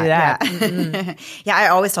do not do that. Yeah. Yeah, I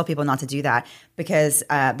always tell people not to do that because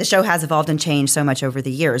the show has evolved and changed so much over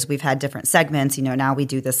the years. We've had different segments. Now we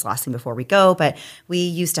do this last thing before we go, but we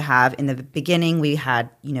used to have in the beginning, we had,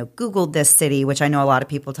 Googled this city, which I know a lot of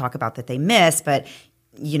people talk about that they miss, but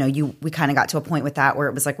we kind of got to a point with that where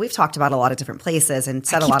it was like, we've talked about a lot of different places and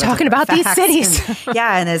said a lot of talking about these cities.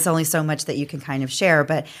 And there's only so much that you can kind of share.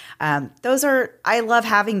 But I love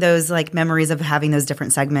having those like memories of having those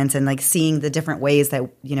different segments and like seeing the different ways that,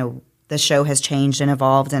 the show has changed and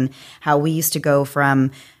evolved, and how we used to go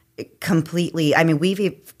from completely,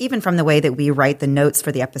 we've even from the way that we write the notes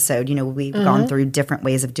for the episode, we've gone through different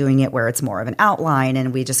ways of doing it where it's more of an outline,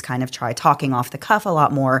 and we just kind of try talking off the cuff a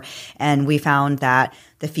lot more. And we found that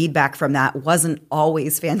the feedback from that wasn't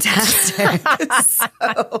always fantastic.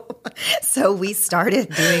 So we started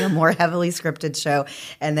doing a more heavily scripted show,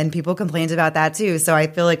 and then people complained about that too. So I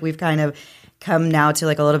feel like we've kind of come now to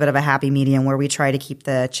like a little bit of a happy medium where we try to keep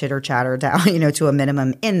the chitter chatter down, to a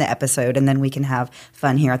minimum in the episode, and then we can have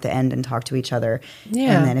fun here at the end and talk to each other.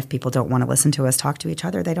 Yeah. And then if people don't want to listen to us talk to each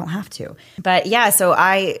other, they don't have to. But yeah, so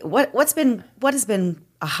what has been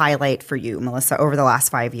a highlight for you, Melissa, over the last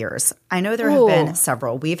 5 years? I know there have been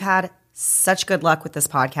several. We've had such good luck with this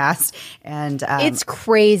podcast, and it's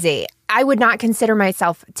crazy. I would not consider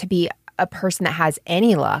myself to be a person that has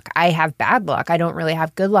any luck. I have bad luck. I don't really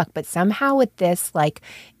have good luck. But somehow with this, like,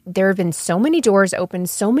 there have been so many doors open,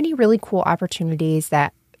 so many really cool opportunities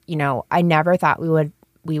that, I never thought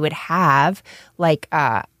we would have. Like,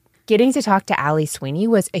 getting to talk to Allie Sweeney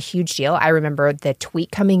was a huge deal. I remember the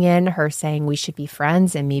tweet coming in, her saying we should be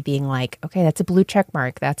friends, and me being like, okay, that's a blue check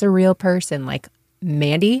mark. That's a real person. Like,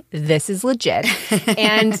 Mandy, this is legit.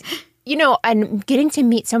 And and getting to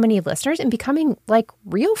meet so many listeners and becoming like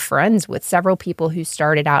real friends with several people who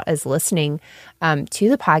started out as listening to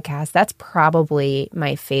the podcast. That's probably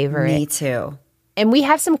my favorite. Me too. And we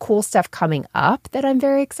have some cool stuff coming up that I'm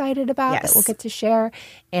very excited about that we'll get to share.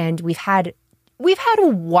 And we've had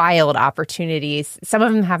wild opportunities. Some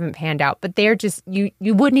of them haven't panned out, but they're just, you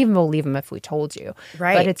wouldn't even believe them if we told you.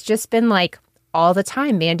 Right. But it's just been like all the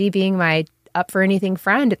time. Mandy being my up for anything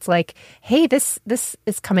friend, it's like, hey, this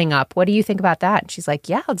is coming up. What do you think about that? And she's like,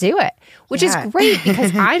 yeah, I'll do it, which is great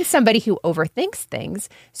because I'm somebody who overthinks things.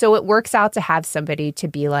 So it works out to have somebody to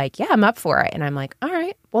be like, yeah, I'm up for it. And I'm like, all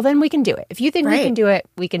right, well, then we can do it. If you think we can do it,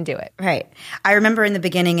 we can do it. Right. I remember in the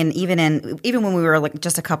beginning, and even when we were like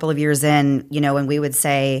just a couple of years in, and we would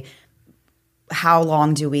say, how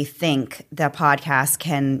long do we think the podcast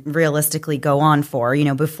can realistically go on for,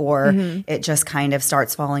 before it just kind of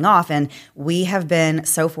starts falling off? And we have been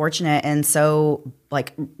so fortunate and so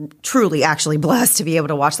like truly actually blessed to be able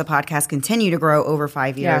to watch the podcast continue to grow over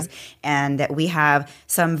 5 years. Yeah. And that we have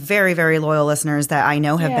some very, very loyal listeners that I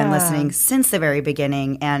know have been listening since the very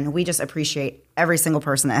beginning. And we just appreciate every single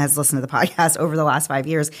person that has listened to the podcast over the last 5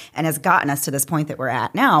 years and has gotten us to this point that we're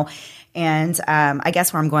at now. And I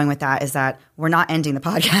guess where I'm going with that is that we're not ending the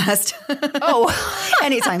podcast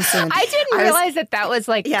anytime soon. I didn't realize that was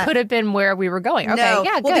like could have been where we were going. Okay, no.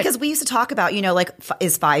 Yeah, good. Well, because we used to talk about, like,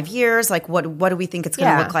 is 5 years, like what do we think it's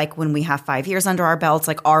going to look like when we have 5 years under our belts?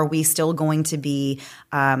 Like, are we still going to be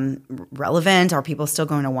relevant? Are people still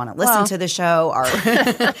going to want to listen to the show?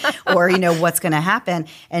 Or what's going to happen?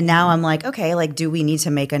 And now I'm like, okay, like, do we need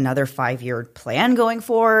to make another 5-year plan going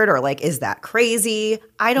forward? Or like, is that crazy?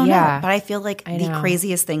 I don't know. But I feel like the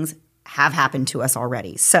craziest things have happened to us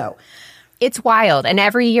already. So it's wild. And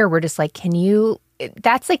every year we're just like,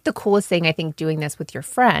 that's like the coolest thing, I think, doing this with your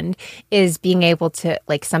friend is being able to,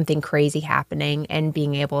 like, something crazy happening and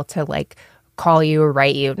being able to, like, call you or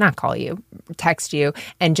text you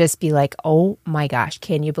and just be like, oh my gosh,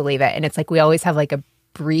 can you believe it? And it's like we always have like a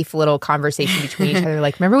brief little conversation between each other,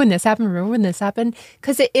 like, remember when this happened?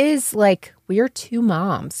 Because it is like, we are two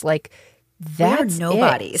moms. Like, that's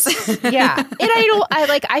nobodies. Yeah. And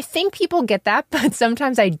I think people get that, but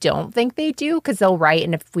sometimes I don't think they do because they'll write.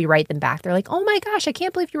 And if we write them back, they're like, oh my gosh, I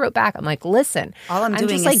can't believe you wrote back. I'm like, listen, all I'm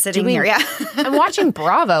doing is sitting here. Yeah. I'm watching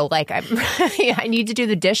Bravo. Like, I need to do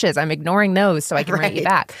the dishes. I'm ignoring those so I can write you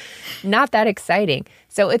back. Not that exciting.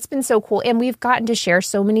 So it's been so cool. And we've gotten to share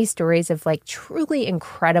so many stories of like truly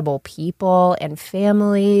incredible people and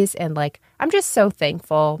families. And like, I'm just so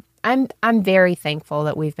thankful. I'm very thankful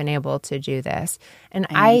that we've been able to do this. And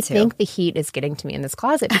I think the heat is getting to me in this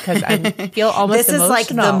closet because I feel almost emotional. This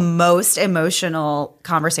is like the most emotional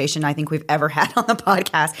conversation I think we've ever had on the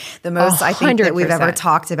podcast. The most 100%. I think that we've ever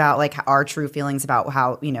talked about like our true feelings about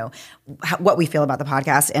how, what we feel about the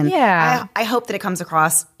podcast. And I hope that it comes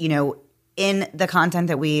across, in the content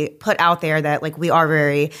that we put out there that like we are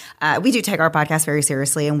very, we do take our podcast very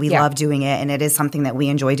seriously and we love doing it. And it is something that we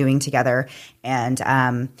enjoy doing together. And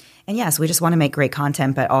yes, we just want to make great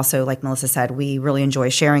content, but also, like Melissa said, we really enjoy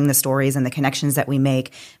sharing the stories and the connections that we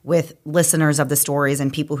make with listeners of the stories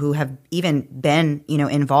and people who have even been,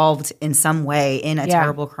 involved in some way in a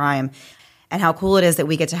terrible crime. and how cool it is that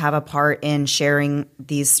we get to have a part in sharing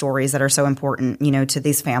these stories that are so important, to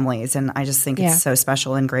these families. And I just think it's so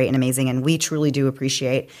special and great and amazing. And we truly do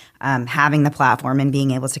appreciate having the platform and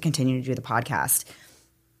being able to continue to do the podcast.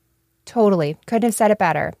 Totally. Couldn't have said it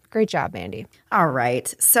better. Great job, Mandy. All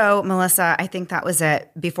right. So, Melissa, I think that was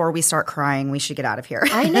it. Before we start crying, we should get out of here.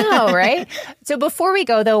 I know, right? So before we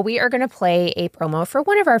go, though, we are going to play a promo for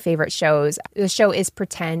one of our favorite shows. The show is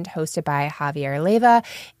Pretend, hosted by Javier Leiva.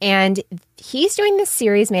 And he's doing this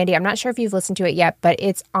series, Mandy. I'm not sure if you've listened to it yet, but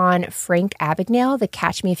it's on Frank Abagnale, the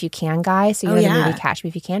Catch Me If You Can guy. So you know the movie Catch Me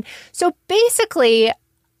If You Can. So basically,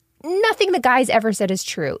 nothing the guy's ever said is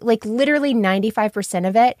true. Like literally 95%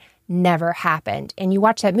 of it never happened. And you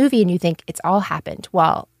watch that movie and you think it's all happened.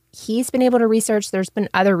 Well, he's been able to research. There's been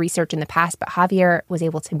other research in the past, but Javier was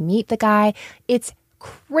able to meet the guy. It's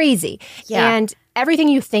crazy. Yeah. And everything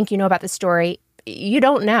you think you know about the story, you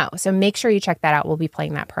don't know. So make sure you check that out. We'll be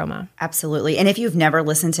playing that promo. Absolutely. And if you've never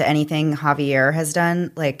listened to anything Javier has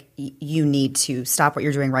done, like you need to stop what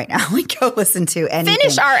you're doing right now and go listen to anything.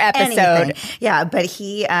 Finish our episode. Anything. Yeah, but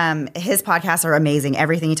his podcasts are amazing.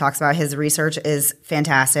 Everything he talks about, his research is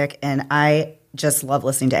fantastic. And I just love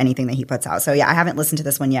listening to anything that he puts out. So yeah, I haven't listened to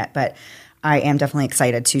this one yet, but I am definitely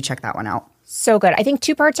excited to check that one out. So good. I think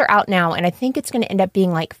 2 parts are out now, and I think it's going to end up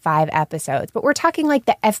being like 5 episodes. But we're talking like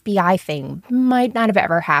the FBI thing might not have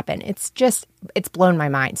ever happened. It's blown my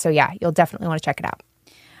mind. So yeah, you'll definitely want to check it out.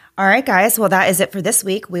 All right, guys. Well, that is it for this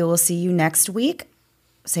week. We will see you next week.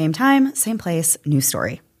 Same time, same place, new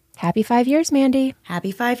story. Happy 5 years, Mandy.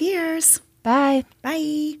 Happy 5 years. Bye.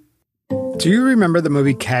 Bye. Do you remember the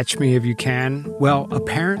movie Catch Me If You Can? Well,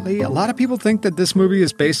 apparently, a lot of people think that this movie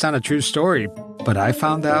is based on a true story, but I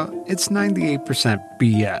found out it's 98%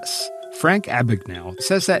 BS. Frank Abagnale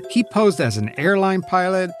says that he posed as an airline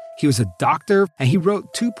pilot, he was a doctor, and he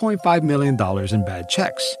wrote $2.5 million in bad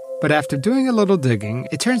checks. But after doing a little digging,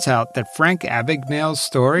 it turns out that Frank Abagnale's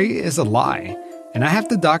story is a lie, and I have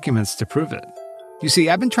the documents to prove it. You see,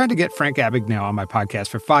 I've been trying to get Frank Abagnale on my podcast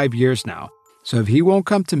for 5 years now. So if he won't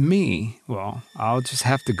come to me, well, I'll just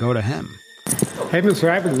have to go to him. Hey, Mr.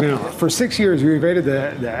 Abagnale, for 6 years you evaded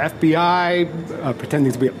the FBI,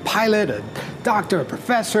 pretending to be a pilot, a doctor, a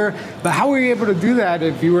professor. But how were you able to do that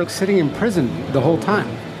if you were sitting in prison the whole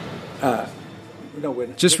time?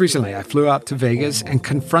 Just recently, I flew out to Vegas and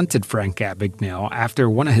confronted Frank Abagnale after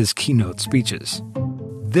one of his keynote speeches.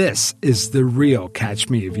 This is the real Catch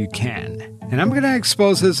Me If You Can. And I'm going to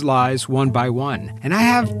expose his lies one by one. And I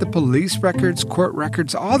have the police records, court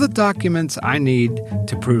records, all the documents I need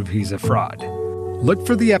to prove he's a fraud. Look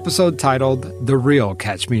for the episode titled The Real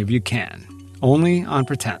Catch Me If You Can, only on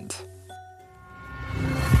Pretend.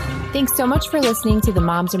 Thanks so much for listening to the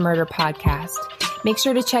Moms and Murder podcast. Make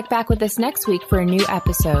sure to check back with us next week for a new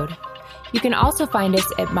episode. You can also find us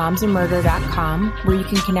at momsandmurder.com, where you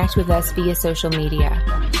can connect with us via social media.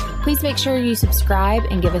 Please make sure you subscribe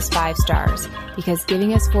and give us 5 stars, because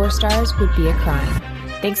giving us 4 stars would be a crime.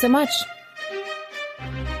 Thanks so much.